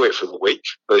enjoy it for the week.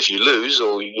 But if you lose,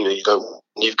 or you don't,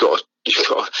 you've got to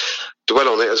dwell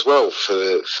on it as well for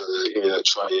training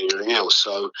and everything else.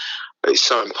 So it's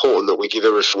so important that we give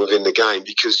everything within the game,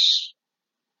 because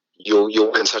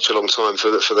you'll wait such a long time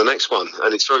for the next one,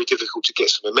 and it's very difficult to get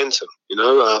some momentum.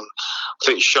 I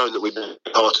think it's shown that we've been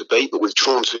hard to beat, but we've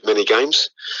drawn too many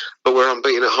games. But we're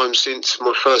unbeaten at home since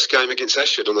my first game against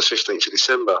Ashford on the 15th of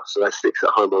December. So that's 6 at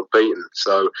home unbeaten.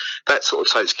 So that sort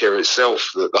of takes care of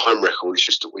itself. The home record is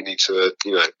just that we need to,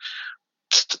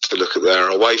 to look at their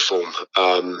away form,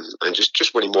 and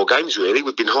just winning more games. Really,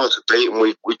 we've been hard to beat, and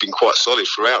we've been quite solid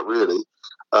throughout. Really,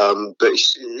 but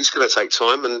it's going to take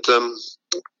time, and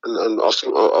I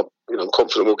think I'm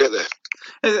confident we'll get there.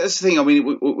 That's the thing. I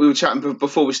mean, we were chatting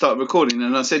before we started recording,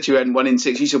 and I said to you, hadn't won in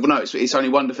 6. You said, well, no, it's only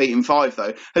 1 defeat in 5,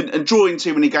 though. And drawing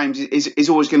too many games is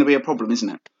always going to be a problem, isn't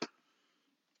it?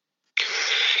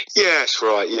 Yeah, that's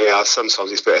right. Yeah,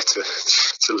 sometimes it's better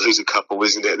to lose a couple,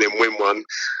 isn't it, than win one,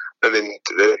 and then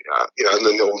and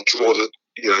then they'll draw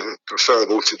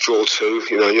preferable to draw 2.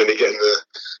 You're only getting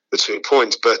the 2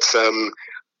 points, but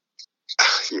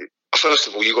first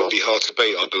of all, you've got to be hard to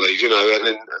beat, I believe,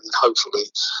 and hopefully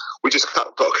we just got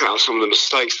to cut out some of the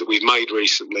mistakes that we've made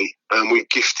recently, and we've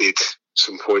gifted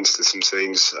some points to some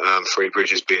teams, Three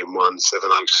Bridges being one,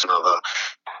 Seven Oaks another,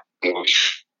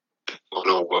 which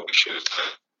we should have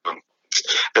done.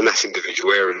 And that's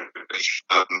individual error, which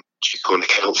you can't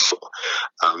account for.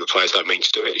 The players don't mean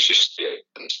to do it, it's just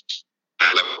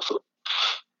our level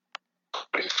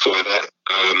for that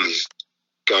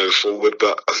going forward,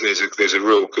 but there's a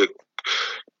real good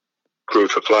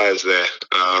group of players there,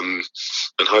 and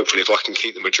hopefully if I can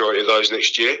keep the majority of those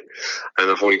next year,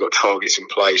 and I've already got targets in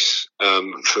place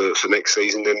for next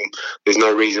season, then there's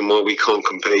no reason why we can't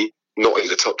compete, not in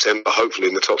the top 10 but hopefully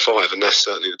in the top 5, and that's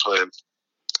certainly the plan.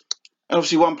 And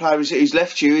obviously one player who's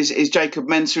left you is Jacob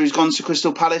Mensah, who's gone to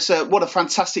Crystal Palace. What a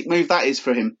fantastic move that is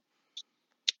for him.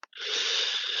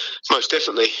 Most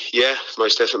definitely, yeah,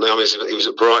 most definitely. I mean, he was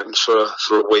at Brighton for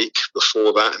a week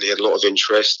before that, and he had a lot of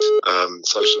interest.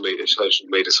 Social media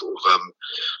sort of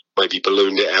maybe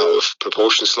ballooned it out of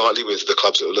proportion slightly with the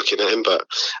clubs that were looking at him. But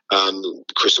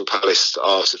Crystal Palace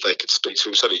asked if they could speak to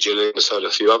him. So did Gillingham, so did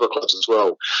a few other clubs as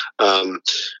well.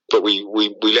 But we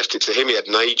left it to him. He had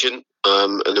an agent,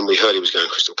 and then we heard he was going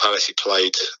to Crystal Palace. He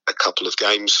played a couple of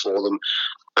games for them.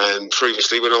 And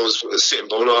previously, when I was at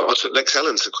Sittingbourne, I took Lex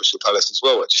Allen to Crystal Palace as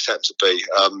well. It just happened to be.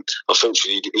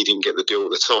 Unfortunately, he didn't get the deal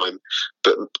at the time,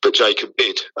 but Jacob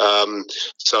did.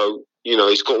 So,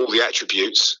 he's got all the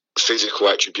attributes, physical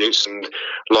attributes. And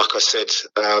like I said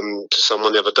to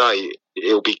someone the other day,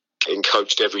 he'll be getting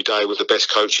coached every day with the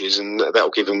best coaches, and that will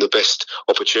give him the best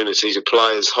opportunity to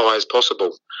play as high as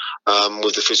possible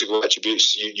with the physical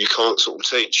attributes you can't sort of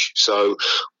teach. So,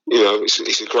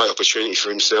 it's a great opportunity for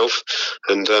himself,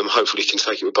 and hopefully he can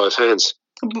take it with both hands.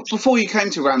 Before you came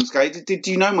to Ramsgate, did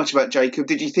you know much about Jacob?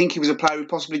 Did you think he was a player who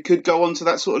possibly could go on to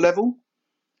that sort of level?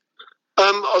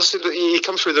 Obviously, he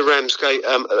comes through the Ramsgate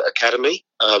Academy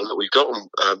that we've got.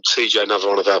 TJ, another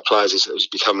one of our players, is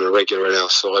becoming a regular in our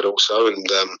side also, and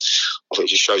I think it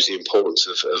just shows the importance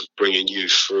of bringing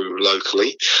youth through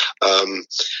locally.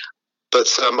 But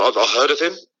I've heard of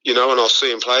him, and I'll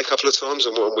see him play a couple of times,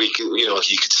 and you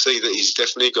could see that he's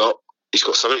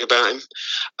got something about him.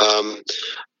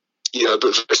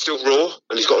 But still raw,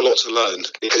 and he's got a lot to learn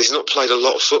because he's not played a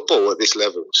lot of football at this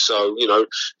level. So,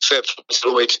 fair play to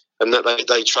Lloyd, and that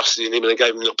they trusted in him and they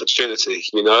gave him an opportunity,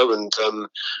 and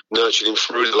nurtured him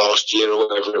through the last year or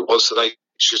whatever it was. So they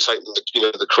should take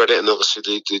the credit, and obviously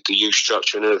the youth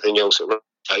structure and everything else at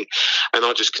Ramsgate. And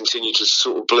I just continue to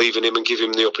sort of believe in him and give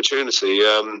him the opportunity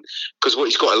because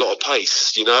he's got a lot of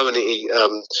pace, and he.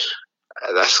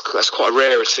 That's quite a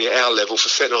rarity at our level for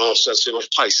centre halves to have so much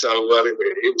pace. So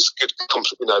it was a good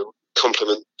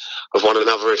compliment of one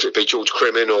another, if it be George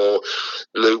Crimin or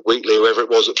Luke Wheatley, whoever it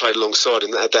was that played alongside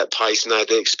him, that had that pace and had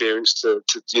the experience to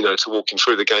walk him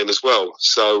through the game as well.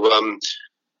 So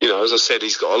as I said,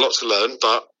 he's got a lot to learn,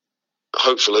 but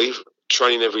hopefully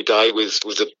training every day with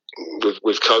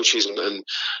coaches and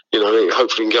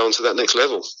hopefully can go on to that next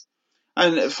level.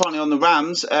 And finally, on the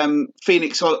Rams,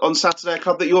 Phoenix on Saturday, a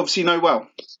club that you obviously know well.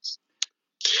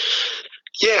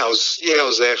 Yeah, I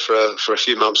was there for a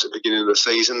few months at the beginning of the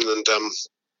season, and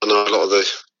I know a lot of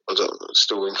I'm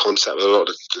still in contact with a lot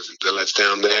of the lads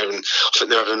down there, and I think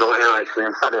they're having a night out actually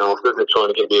on Saturday after. They're trying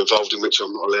to get me involved in which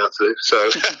I'm not allowed to, so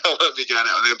I won't be going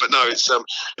out with them. But no, it's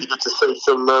good to see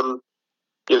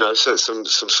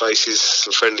some faces,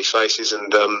 some friendly faces,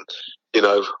 and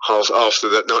after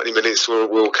that 90 minutes,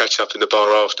 we'll catch up in the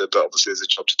bar after. But obviously, there's a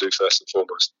job to do first and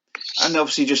foremost. And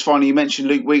obviously, just finally, you mentioned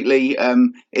Luke Wheatley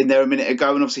in there a minute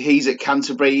ago, and obviously he's at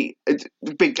Canterbury.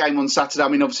 Big game on Saturday. I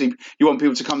mean, obviously, you want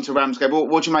people to come to Ramsgate.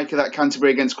 What do you make of that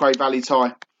Canterbury against Cray Valley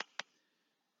tie?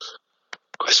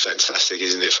 It's fantastic,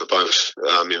 isn't it, for both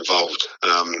involved?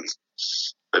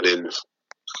 And then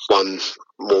one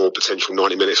more potential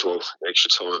 90 minutes or extra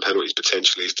time and penalties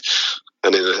potentially,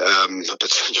 and then a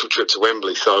potential trip to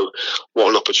Wembley. So what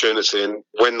an opportunity. And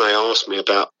when they asked me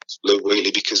about Luke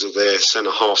Wheatley because of their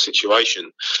centre-half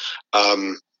situation,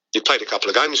 he played a couple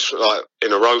of games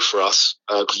in a row for us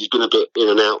because he's been a bit in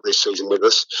and out this season with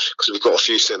us because we've got a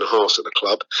few centre-halves at the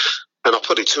club. And I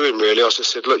put it to him, really. I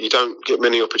just said, look, you don't get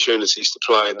many opportunities to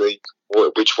play in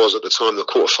which was at the time the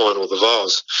quarter-final of the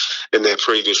Vase in their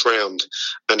previous round.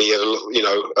 And he had a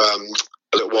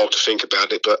little while to think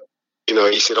about it. But,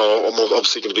 he said, I'm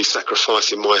obviously going to be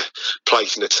sacrificing my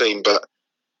place in the team. But,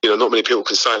 not many people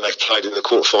can say they've played in the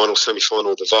quarter-final,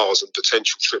 semi-final of the Vase and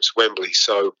potential trips to Wembley.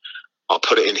 So I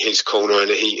put it in his corner, and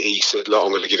he said, look,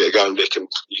 I'm going to give it a go, Nick, and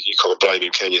you can't blame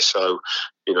him, can you? So,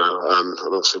 and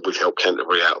obviously we've helped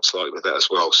Canterbury out slightly with that as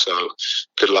well. So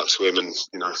good luck to him, and,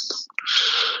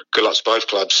 good luck to both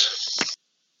clubs.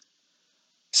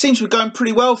 Seems to be going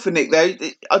pretty well for Nick, though.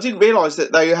 I didn't realise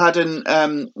that they hadn't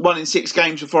won in 6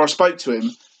 games before I spoke to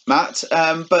him, Matt,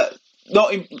 but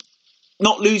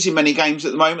not losing many games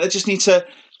at the moment. They just need to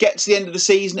get to the end of the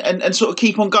season and sort of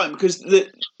keep on going because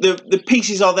the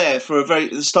pieces are there for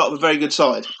the start of a very good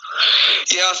side.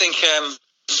 Yeah, I think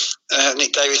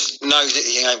Nick Davis knows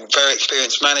it. Very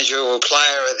experienced manager or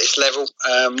player at this level,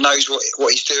 knows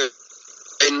what he's doing.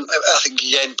 I think,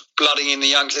 again, blooding in the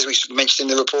youngsters, we mentioned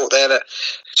in the report there that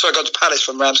I got to Palace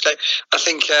from Ramsgate. I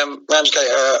think Ramsgate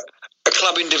are a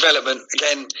club in development.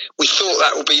 Again, we thought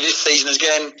that would be this season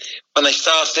again when they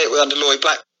started it under Lloyd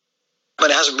Black.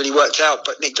 But it hasn't really worked out.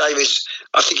 But Nick Davis,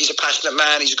 I think he's a passionate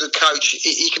man. He's a good coach.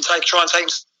 He can try and take him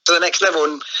to the next level.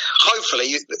 And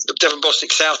hopefully the Devon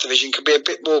Bostik South Division can be a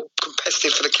bit more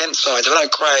competitive for the Kent side. I know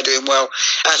Cray are doing well,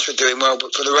 Ashford doing well,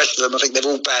 but for the rest of them, I think they've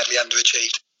all badly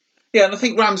underachieved. Yeah, and I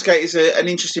think Ramsgate is an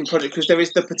interesting project because there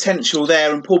is the potential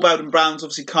there, and Paul Bowden-Brown's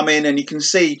obviously come in, and you can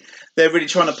see they're really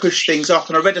trying to push things up.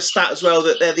 And I read a stat as well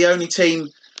that they're the only team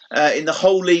in the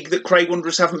whole league that Cray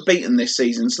Wanderers haven't beaten this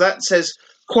season. So that says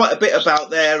quite a bit about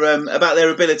their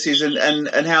abilities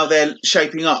and how they're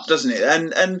shaping up, doesn't it?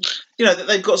 And that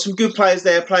they've got some good players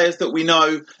there, players that we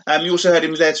know. You also heard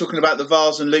him there talking about the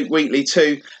Vase and Luke Wheatley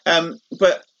too.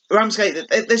 But Ramsgate,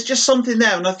 there's just something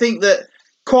there, and I think that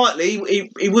quietly,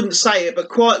 he wouldn't say it, but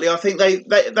quietly, I think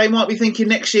they might be thinking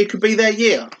next year could be their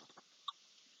year.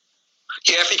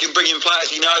 Yeah, if he can bring in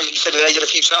players, he said that he had a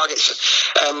few targets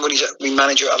when he's been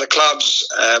manager at other clubs.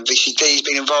 VCD's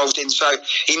been involved in, so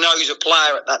he knows a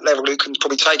player at that level who can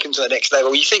probably take him to the next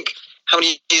level. You think how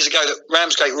many years ago that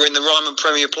Ramsgate were in the Ryman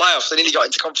Premier playoffs? They nearly got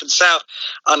into Conference South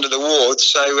under the Wards.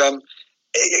 So again,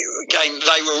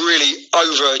 they were really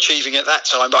overachieving at that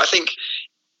time. But I think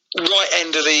right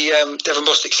end of the Devon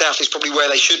Bostik South is probably where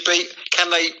they should be.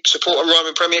 Can they support a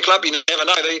Ryman Premier club? You never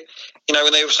know.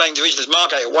 When they were saying division as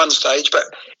Margate at one stage, but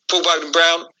Paul Bowden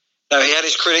Brown, he had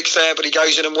his critics there, but he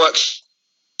goes in and works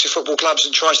to football clubs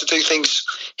and tries to do things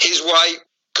his way.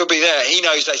 Could be there. He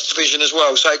knows that division as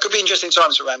well, so it could be interesting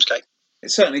times for Ramsgate.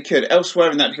 It certainly could.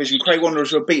 Elsewhere in that division, Cray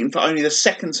Wanderers were beaten for only the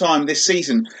second time this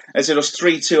season as they lost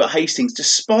 3-2 at Hastings,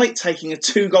 despite taking a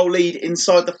 2-goal lead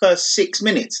inside the first 6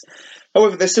 minutes.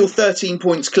 However, they're still 13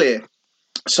 points clear.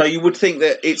 So you would think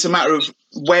that it's a matter of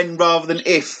when rather than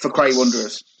if for Cray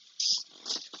Wanderers.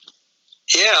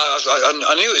 Yeah,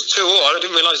 I knew it was 2-2. I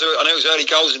didn't realise I knew it was early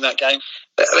goals in that game.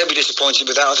 They'll be disappointed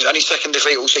with that. Only second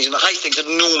defeat all season. The Hastings are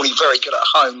normally very good at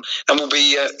home and will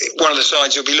be one of the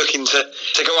sides who'll be looking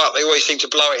to go up. They always seem to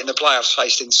blow it in the playoffs,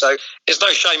 Hastings. So there's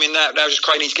no shame in that. Now just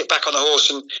Cray needs to get back on the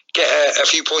horse and get a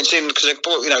few points in because they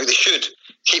should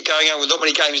keep going on with not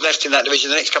many games left in that division.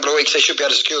 The next couple of weeks they should be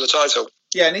able to secure the title.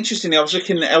 Yeah, and interestingly, I was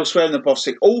looking elsewhere in the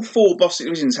Bostik. All 4 Bostik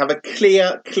divisions have a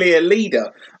clear leader.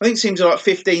 I think it seems like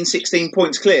 15, 16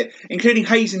 points clear, including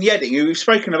Hayes and Yedding, who we've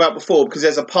spoken about before because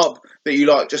there's a pub that you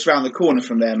like just round the corner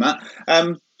from there, Matt.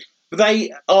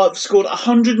 They have scored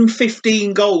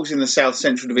 115 goals in the South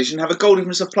Central Division, have a goal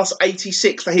difference of plus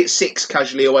 86. They hit 6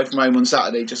 casually away from home on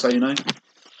Saturday, just so you know.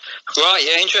 Right,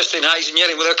 yeah, interesting. Hayes and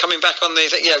Yedding, well, they're coming back on the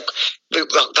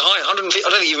high 150. I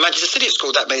don't think even Manchester City have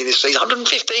scored that many this season.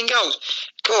 115 goals.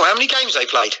 Cool. How many games they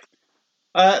played?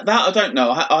 That I don't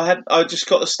know. I just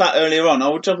got the stat earlier on. I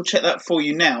will double check that for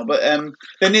you now. But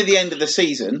they're near the end of the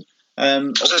season. So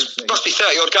it must be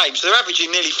 30 odd games. So they're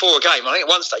averaging nearly 4 a game. I think at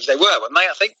one stage they were, weren't they?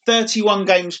 I think 31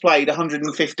 games played,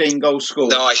 115 goals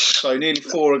scored. Nice. So nearly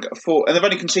 4, and they've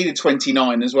only conceded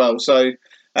 29 as well. So.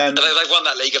 They've won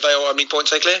that league. Have they? How many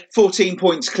points are they clear? 14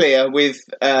 points clear with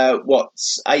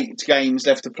 8 games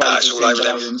left to play. That's all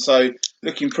over them. So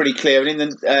looking pretty clear. And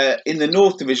in the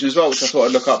North Division as well, which I thought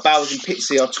I'd look up, Bowers and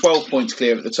Pitsea are 12 points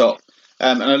clear at the top.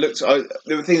 And I looked.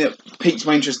 The thing that piqued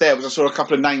my interest there was I saw a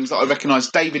couple of names that I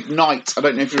recognised. David Knight. I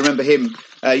don't know if you remember him.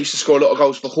 Used to score a lot of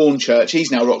goals for Hornchurch. He's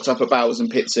now rocked up at Bowers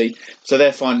and Pitsea. So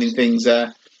they're finding things.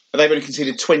 But they've only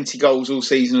conceded 20 goals all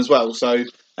season as well. So.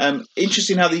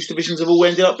 Interesting how these divisions have all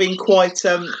ended up being quite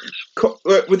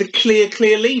with a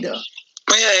clear leader.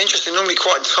 Well, yeah, interesting. Normally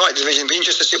quite tight division. Be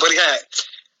interesting to see what they get.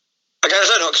 Okay, I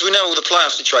don't know because we know all the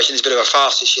playoff situation is a bit of a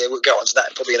farce this year. We'll go on to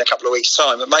that probably in a couple of weeks'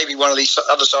 time. But maybe one of these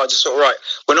other sides is sort of right.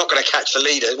 We're not going to catch the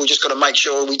leader. We're just got to make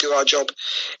sure we do our job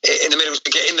in the middle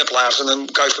to get in the playoffs and then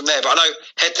go from there. But I know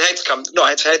head-to-heads come, not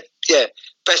head-to-head. Yeah,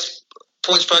 best.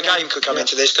 Points per game could come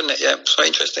into this, couldn't it? Yeah, so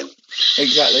interesting.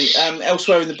 Exactly.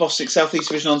 Elsewhere in the Bostik South East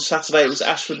Division on Saturday, it was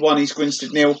Ashford 1, East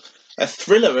Grinstead 0. A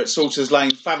thriller at Salters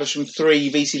Lane, Faversham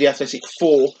 3, VCD Athletic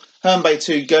 4, Herne Bay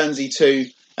 2, Guernsey 2,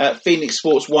 Phoenix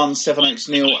Sports 1, Sevenoaks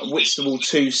 0, Whitstable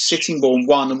 2, Sittingbourne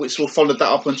 1, and Whitstable followed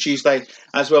that up on Tuesday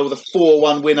as well with a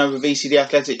 4-1 win over VCD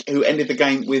Athletic, who ended the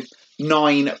game with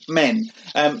 9 men.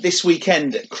 This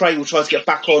weekend, Cray will try to get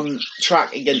back on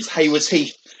track against Haywards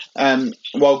Heath.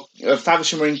 While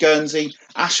Faversham are in Guernsey,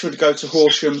 Ashford go to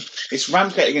Horsham. It's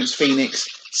Ramsgate against Phoenix,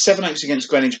 Sevenoaks against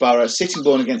Greenwich Borough,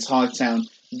 Sittingbourne against Hightown,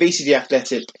 VCD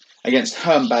Athletic against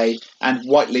Herne Bay, and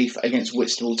Whiteleaf against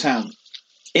Whitstable Town.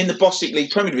 In the Bostik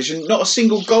League Premier Division, not a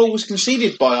single goal was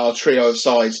conceded by our trio of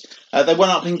sides. They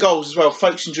went up in goals as well.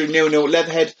 Folkestone drew 0-0 at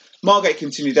Leatherhead. Margate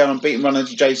continued their unbeaten run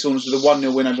under Jay Saunders with a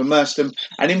 1-0 win over Merstham.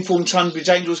 And informed Tunbridge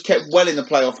Angels kept well in the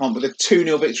playoff hunt with a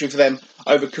 2-0 victory for them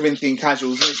over Corinthian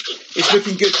Casuals. And it's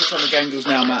looking good for Tunbridge Angels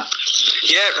now, Matt.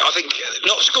 Yeah, I think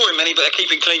not scoring many, but they're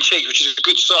keeping clean sheets, which is a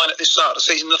good sign at this start of the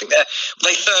season. I think they're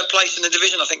third place in the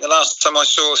division, I think, the last time I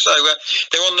saw. So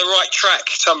they're on the right track,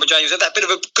 Tunbridge Angels. They had that bit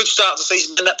of a good start of the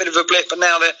season and that bit of a blip, but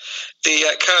now the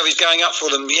curve is going up for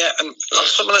them. Yeah, and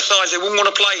some of the sides, they wouldn't want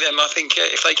to play them, I think,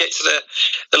 if they get to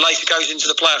the later goes into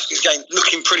the playoffs. It's game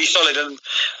looking pretty solid. And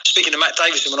speaking to Matt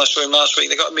Davison, when I saw him last week,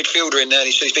 they got a midfielder in there, and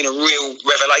he said he's been a real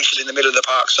revelation in the middle of the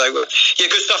park. So, yeah,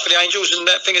 good stuff for the Angels, and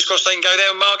fingers crossed they can go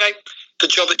there. And Margate, good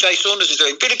job that Jay Saunders is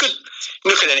doing. Been a good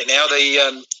looking at it now,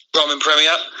 the Ryman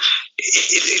Premier.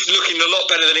 It's looking a lot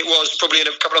better than it was probably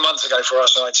a couple of months ago for our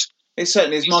sides. It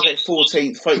certainly is. Margate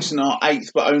 14th, Folkestone are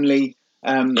 8th, but only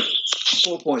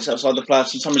 4 points outside the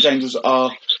playoffs, and Tonbridge Angels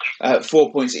are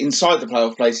 4 points inside the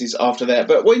playoff places after that.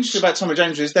 But what's interesting about Tonbridge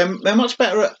Angels is they're much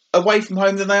better away from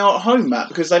home than they are at home, Matt,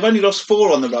 because they've only lost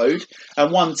 4 on the road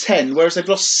and won 10, whereas they've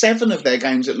lost 7 of their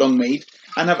games at Longmead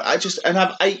and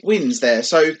have 8 wins there.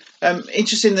 So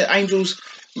interesting that Angels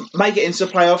may get into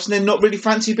the playoffs and then not really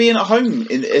fancy being at home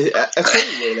at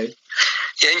all, really.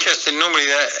 Yeah, interesting. Normally,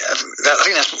 I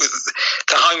think that's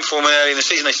the home form early in the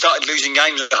season. They started losing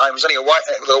games at home. It was only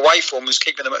the away form was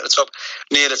keeping them at the top,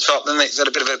 near the top. Then they had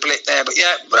a bit of a blip there. But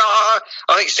yeah,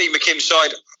 I think Steve McKim's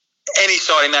side, any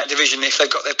side in that division, if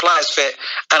they've got their players fit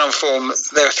and on form,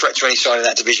 they're a threat to any side in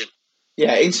that division.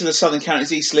 Yeah, into the Southern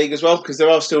Counties East League as well, because there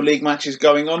are still league matches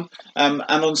going on. And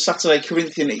on Saturday,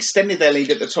 Corinthian extended their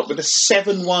lead at the top with a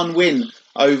 7-1 win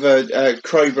over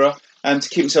Crowborough. To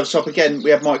keep themselves top again, we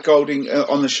have Mike Golding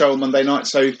on the show on Monday night,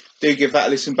 so do give that a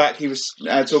listen back. He was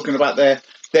talking about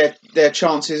their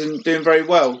chances and doing very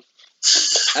well.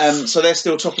 So they're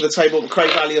still top of the table, but Cray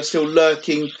Valley are still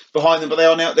lurking behind them, but they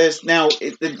are now.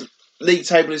 The league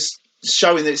table is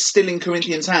showing that it's still in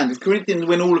Corinthian's hand. If Corinthian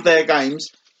win all of their games,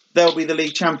 they'll be the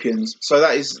league champions. So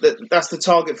that's the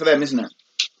target for them, isn't it?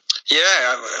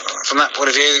 Yeah, from that point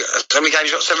of view, how many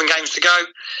games? Got 7 games to go.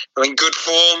 They're in good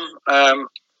form.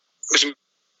 It was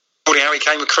important how he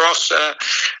came across,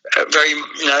 very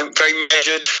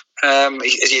measured.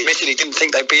 As he admitted, he didn't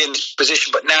think they'd be in this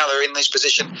position, but now they're in this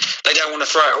position. They don't want to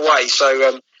throw it away,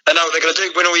 so they know what they're going to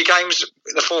do. Win all your games.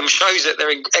 The form shows it.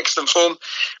 They're in excellent form.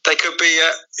 They could be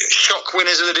shock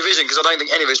winners of the division, because I don't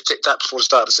think any of us tipped that before the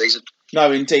start of the season. No,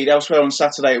 indeed. Elsewhere on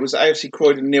Saturday, it was AFC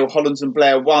Croydon 0, Hollands and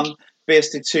Blair 1,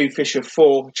 Bearsted 2, Fisher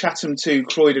 4, Chatham 2,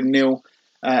 Croydon 0.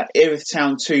 Erith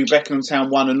Town 2, Beckenham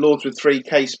Town 1 and Lordswood 3,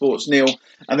 K Sports 0.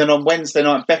 And then on Wednesday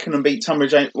night, Beckenham beat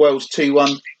Tunbridge Wells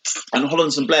 2-1 and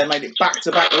Hollands and Blair made it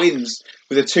back-to-back wins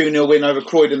with a 2-0 win over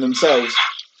Croydon themselves.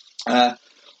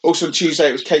 Also on Tuesday,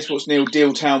 it was K Sports 0,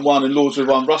 Deal Town 1 and Lordswood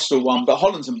 1, Rustle 1. But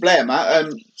Hollands and Blair,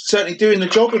 Matt, certainly doing the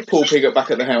job with Paul Piggott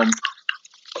back at the helm.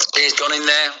 He's gone in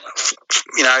there.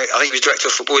 I think he was director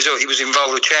of football. He was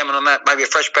involved with chairman on that. Maybe a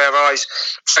fresh pair of eyes,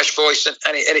 fresh voice, and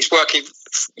it's working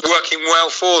well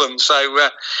for them. So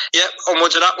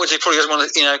onwards and upwards. He probably doesn't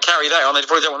want to carry that on. They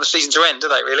probably don't want the season to end, do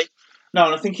they? Really? No,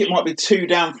 and I think it might be 2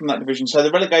 down from that division. So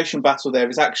the relegation battle there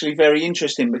is actually very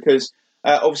interesting because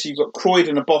obviously you've got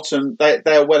Croydon at bottom. They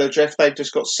are well adrift. They've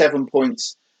just got 7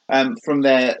 points from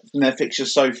their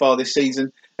fixtures so far this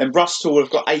season. And Bristol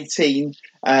have got 18.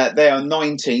 They are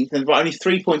 19th, and only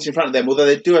 3 points in front of them, although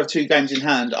they do have 2 games in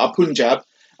hand, are Punjab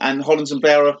and Hollands and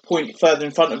Blair are a point further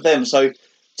in front of them. So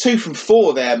 2 from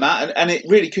 4 there, Matt, and it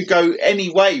really could go any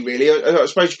way, really. I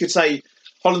suppose you could say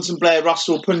Hollands and Blair,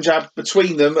 Russell, Punjab,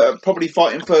 between them are probably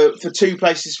fighting for 2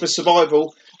 places for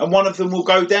survival, and one of them will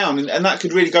go down, and that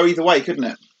could really go either way, couldn't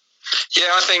it? Yeah,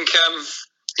 I think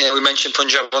we mentioned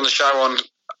Punjab on the show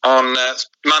on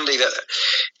Monday that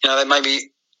they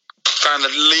maybe found the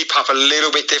leap up a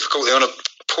little bit difficult. They're on a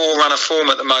poor run of form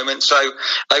at the moment, so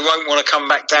they won't want to come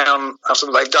back down after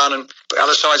what they've done, and the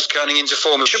other side's turning into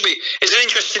form. It's an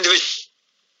interesting division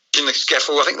in the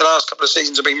SCEFL. I think the last couple of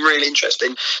seasons have been really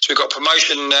interesting. So we've got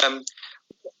promotion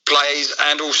plays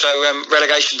and also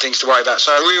relegation things to worry about.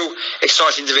 So a real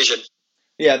exciting division.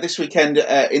 Yeah, this weekend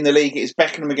in the league it is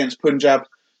Beckenham against Punjab,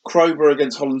 Crowborough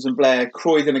against Hollands and Blair,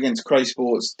 Croydon against Cray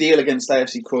Sports, Deal against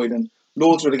AFC Croydon,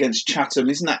 Lordswood against Chatham,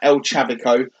 isn't that El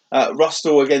Chavico?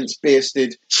 Rustle against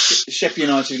Bearsted, Sheffield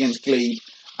United against Glebe,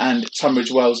 and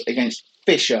Tunbridge Wells against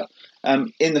Fisher.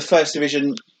 In the first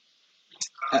division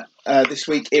this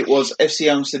week, it was FC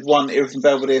Elmstead 1, Erith and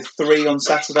Belvedere 3 on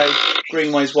Saturday,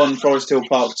 Greenways 1, Forest Hill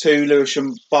Park 2,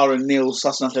 Lewisham, Borough 0,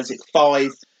 Sutton Athletic 5,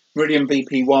 Meridian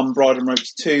BP 1, Bridon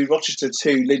Ropes 2, Rochester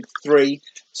 2, Lydd 3,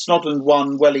 Snodland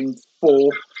 1, Welling 4,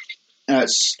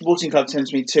 Sporting Club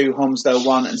Thamesmead 2, Holmesdale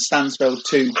 1 and Stansfeld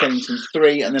 2, Kennington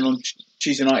 3, and then on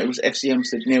Tuesday night it was FC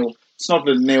Elmstead 0,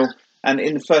 Snodland 0, and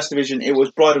in the first division it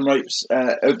was Bridon Ropes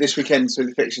this weekend, so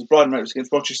the fixtures Bridon Ropes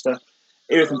against Rochester,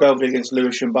 Erith and Belvedere against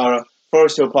Lewisham Borough,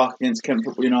 Forest Hill Park against Kent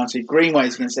Football United,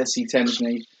 Greenways against SC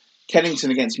Thamesmead,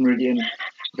 Kennington against Meridian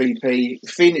VP,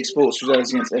 Phoenix Sports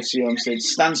Reserves against FC Elmstead,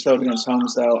 Stansfeld against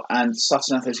Holmesdale, and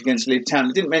Sutton Athletic against Lydd Town.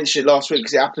 I didn't mention it last week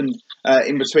because it happened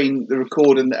in between the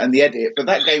record and the edit, but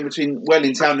that game between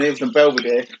Welling Town and Erith and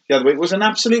Belvedere the other week was an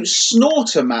absolute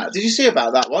snorter, Matt. Did you see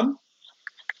about that one?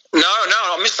 No,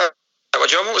 I missed that one,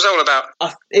 John. What was that all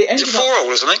about? It ended 4-4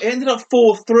 or something? It ended up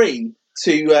 4-3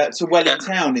 to Welling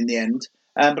Town in the end.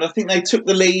 But I think they took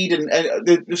the lead, and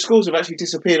the scores have actually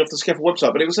disappeared off the SCEFL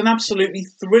website. But it was an absolutely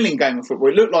thrilling game of football.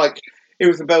 It looked like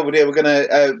Erith and Belvedere were going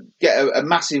to get a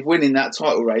massive win in that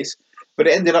title race. but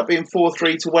it ended up being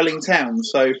 4-3 to Welling Town.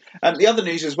 So the other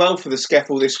news as well for the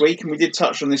SCEFL this week, and we did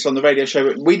touch on this on the radio show,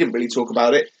 but we didn't really talk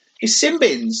about it, is sin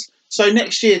bins. So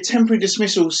next year, temporary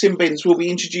dismissal sin bins will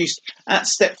be introduced at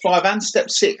Step 5 and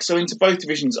Step 6, so into both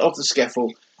divisions of the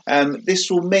SCEFL. This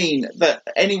will mean that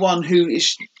anyone who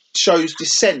shows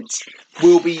dissent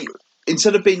will be,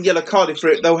 instead of being yellow carded for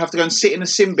it, they'll have to go and sit in a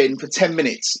sin bin for 10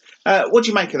 minutes. What do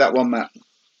you make of that one, Matt?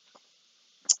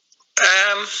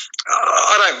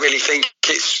 I don't really think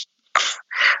it's...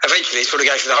 Eventually, it's got to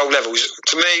go through the whole levels.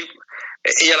 To me,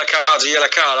 a yellow card's a yellow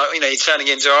card. You're turning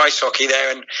into ice hockey there,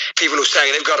 and people will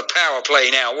say they've got a power play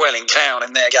now, Welling Town,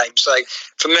 in their game. So,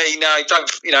 for me, no, don't.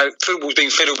 Football's been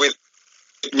fiddled with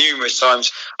numerous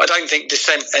times. I don't think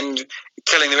dissent and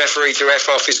telling the referee to F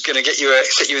off is going to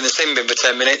set you in the sin bin for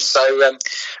 10 minutes. So I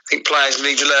think players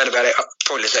need to learn about it.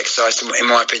 Pointless exercise, in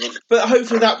my opinion. But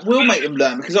hopefully that will make them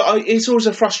learn, because it's always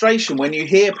a frustration when you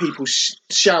hear people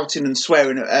shouting and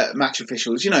swearing at match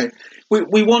officials.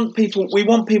 We want people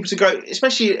to go,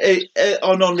 especially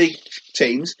our non-league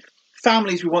teams,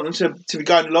 families. We want them to be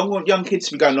going along. We want young kids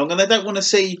to be going along, and they don't want to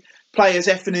see players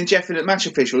effing and jeffing at match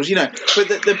officials, But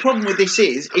the problem with this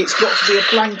is it's got to be a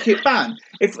blanket ban.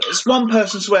 If one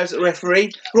person swears at the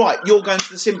referee, right, you're going to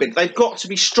the sin bin. They've got to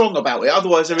be strong about it.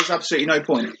 Otherwise, there is absolutely no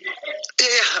point.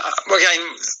 Yeah, well,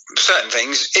 again, certain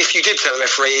things. If you did tell the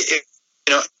referee,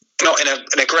 not in an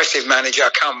aggressive manner,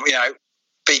 come,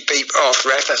 beep off,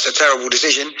 ref. That's a terrible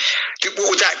decision.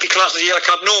 Would that be classed as a yellow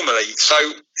card normally? So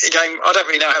again, I don't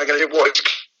really know how they're going to do what is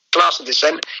classed as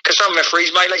dissent, because some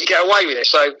referees may let you get away with it.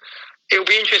 So it'll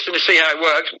be interesting to see how it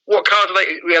works. What card do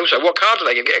they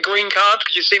give? Get a green card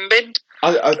because you've sin binned?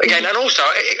 Again, and also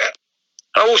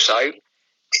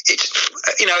it's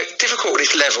difficult at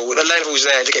this level. The level's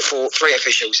there to get three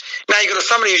officials. Now you've got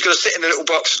somebody who's got to sit in the little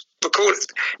box,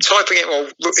 typing it or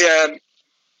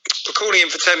recording him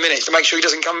for 10 minutes to make sure he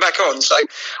doesn't come back on. So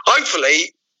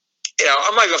hopefully,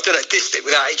 maybe I've done it distant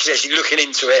without actually looking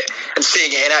into it and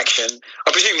seeing it in action.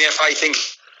 I presume the FA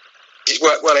thinks it's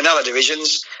worked well in other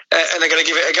divisions and they're going to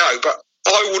give it a go. But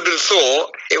I wouldn't have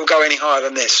thought it will go any higher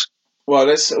than this. Well,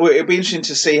 it'll be interesting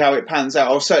to see how it pans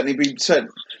out. I'll certainly be trying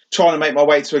to make my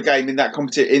way to a game in that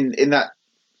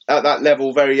at that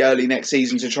level very early next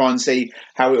season to try and see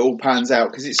how it all pans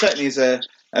out, because it certainly is a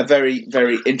very,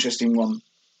 very interesting one.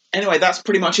 Anyway, that's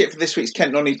pretty much it for this week's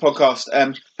Kent Non-League podcast.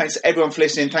 Thanks to everyone for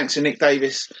listening. Thanks to Nick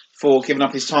Davis for giving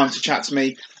up his time to chat to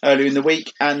me earlier in the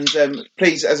week. And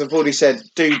please, as I've already said,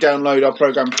 do download our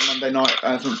programme from Monday night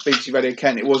from BBC Radio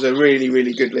Kent. It was a really,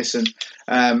 really good listen.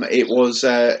 It was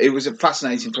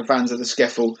fascinating for fans of the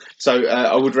SCEFL. So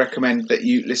I would recommend that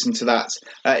you listen to that.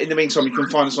 In the meantime, you can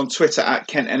find us on Twitter at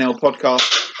KentNL Podcast.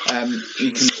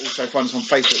 You can also find us on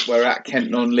Facebook. We're at Kent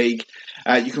Non-League.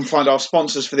 You can find our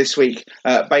sponsors for this week,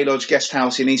 Bay Lodge Guest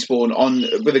House in Eastbourne.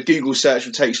 With a Google search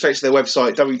will take you straight to their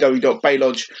website,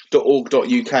 www.baylodge.org.uk.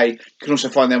 You can also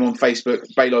find them on Facebook,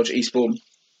 Bay Lodge Eastbourne.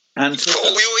 And for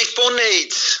all your Eastbourne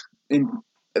needs.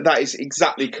 That is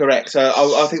exactly correct.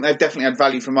 I think they've definitely had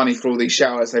value for money for all these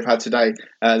showers they've had today,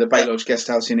 the Bay Lodge Guest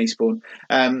House in Eastbourne.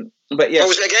 But yes, what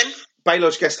was it again? Bay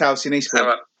Lodge Guest House in Eastbourne.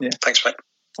 Right. Yeah. Thanks, mate.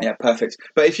 Yeah, perfect.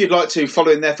 But if you'd like to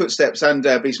follow in their footsteps and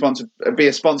be a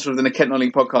sponsor of the Kent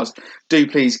Non-League podcast, do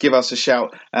please give us a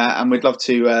shout, and we'd love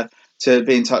to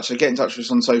be in touch. So get in touch with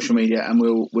us on social media, and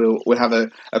we'll have a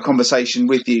conversation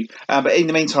with you. But in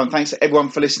the meantime, thanks to everyone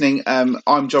for listening.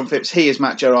 I'm John Phipps. He is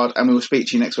Matt Gerard, and we will speak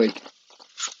to you next week.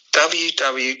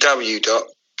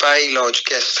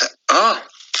 www.baylodgeguest.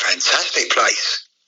 Fantastic place.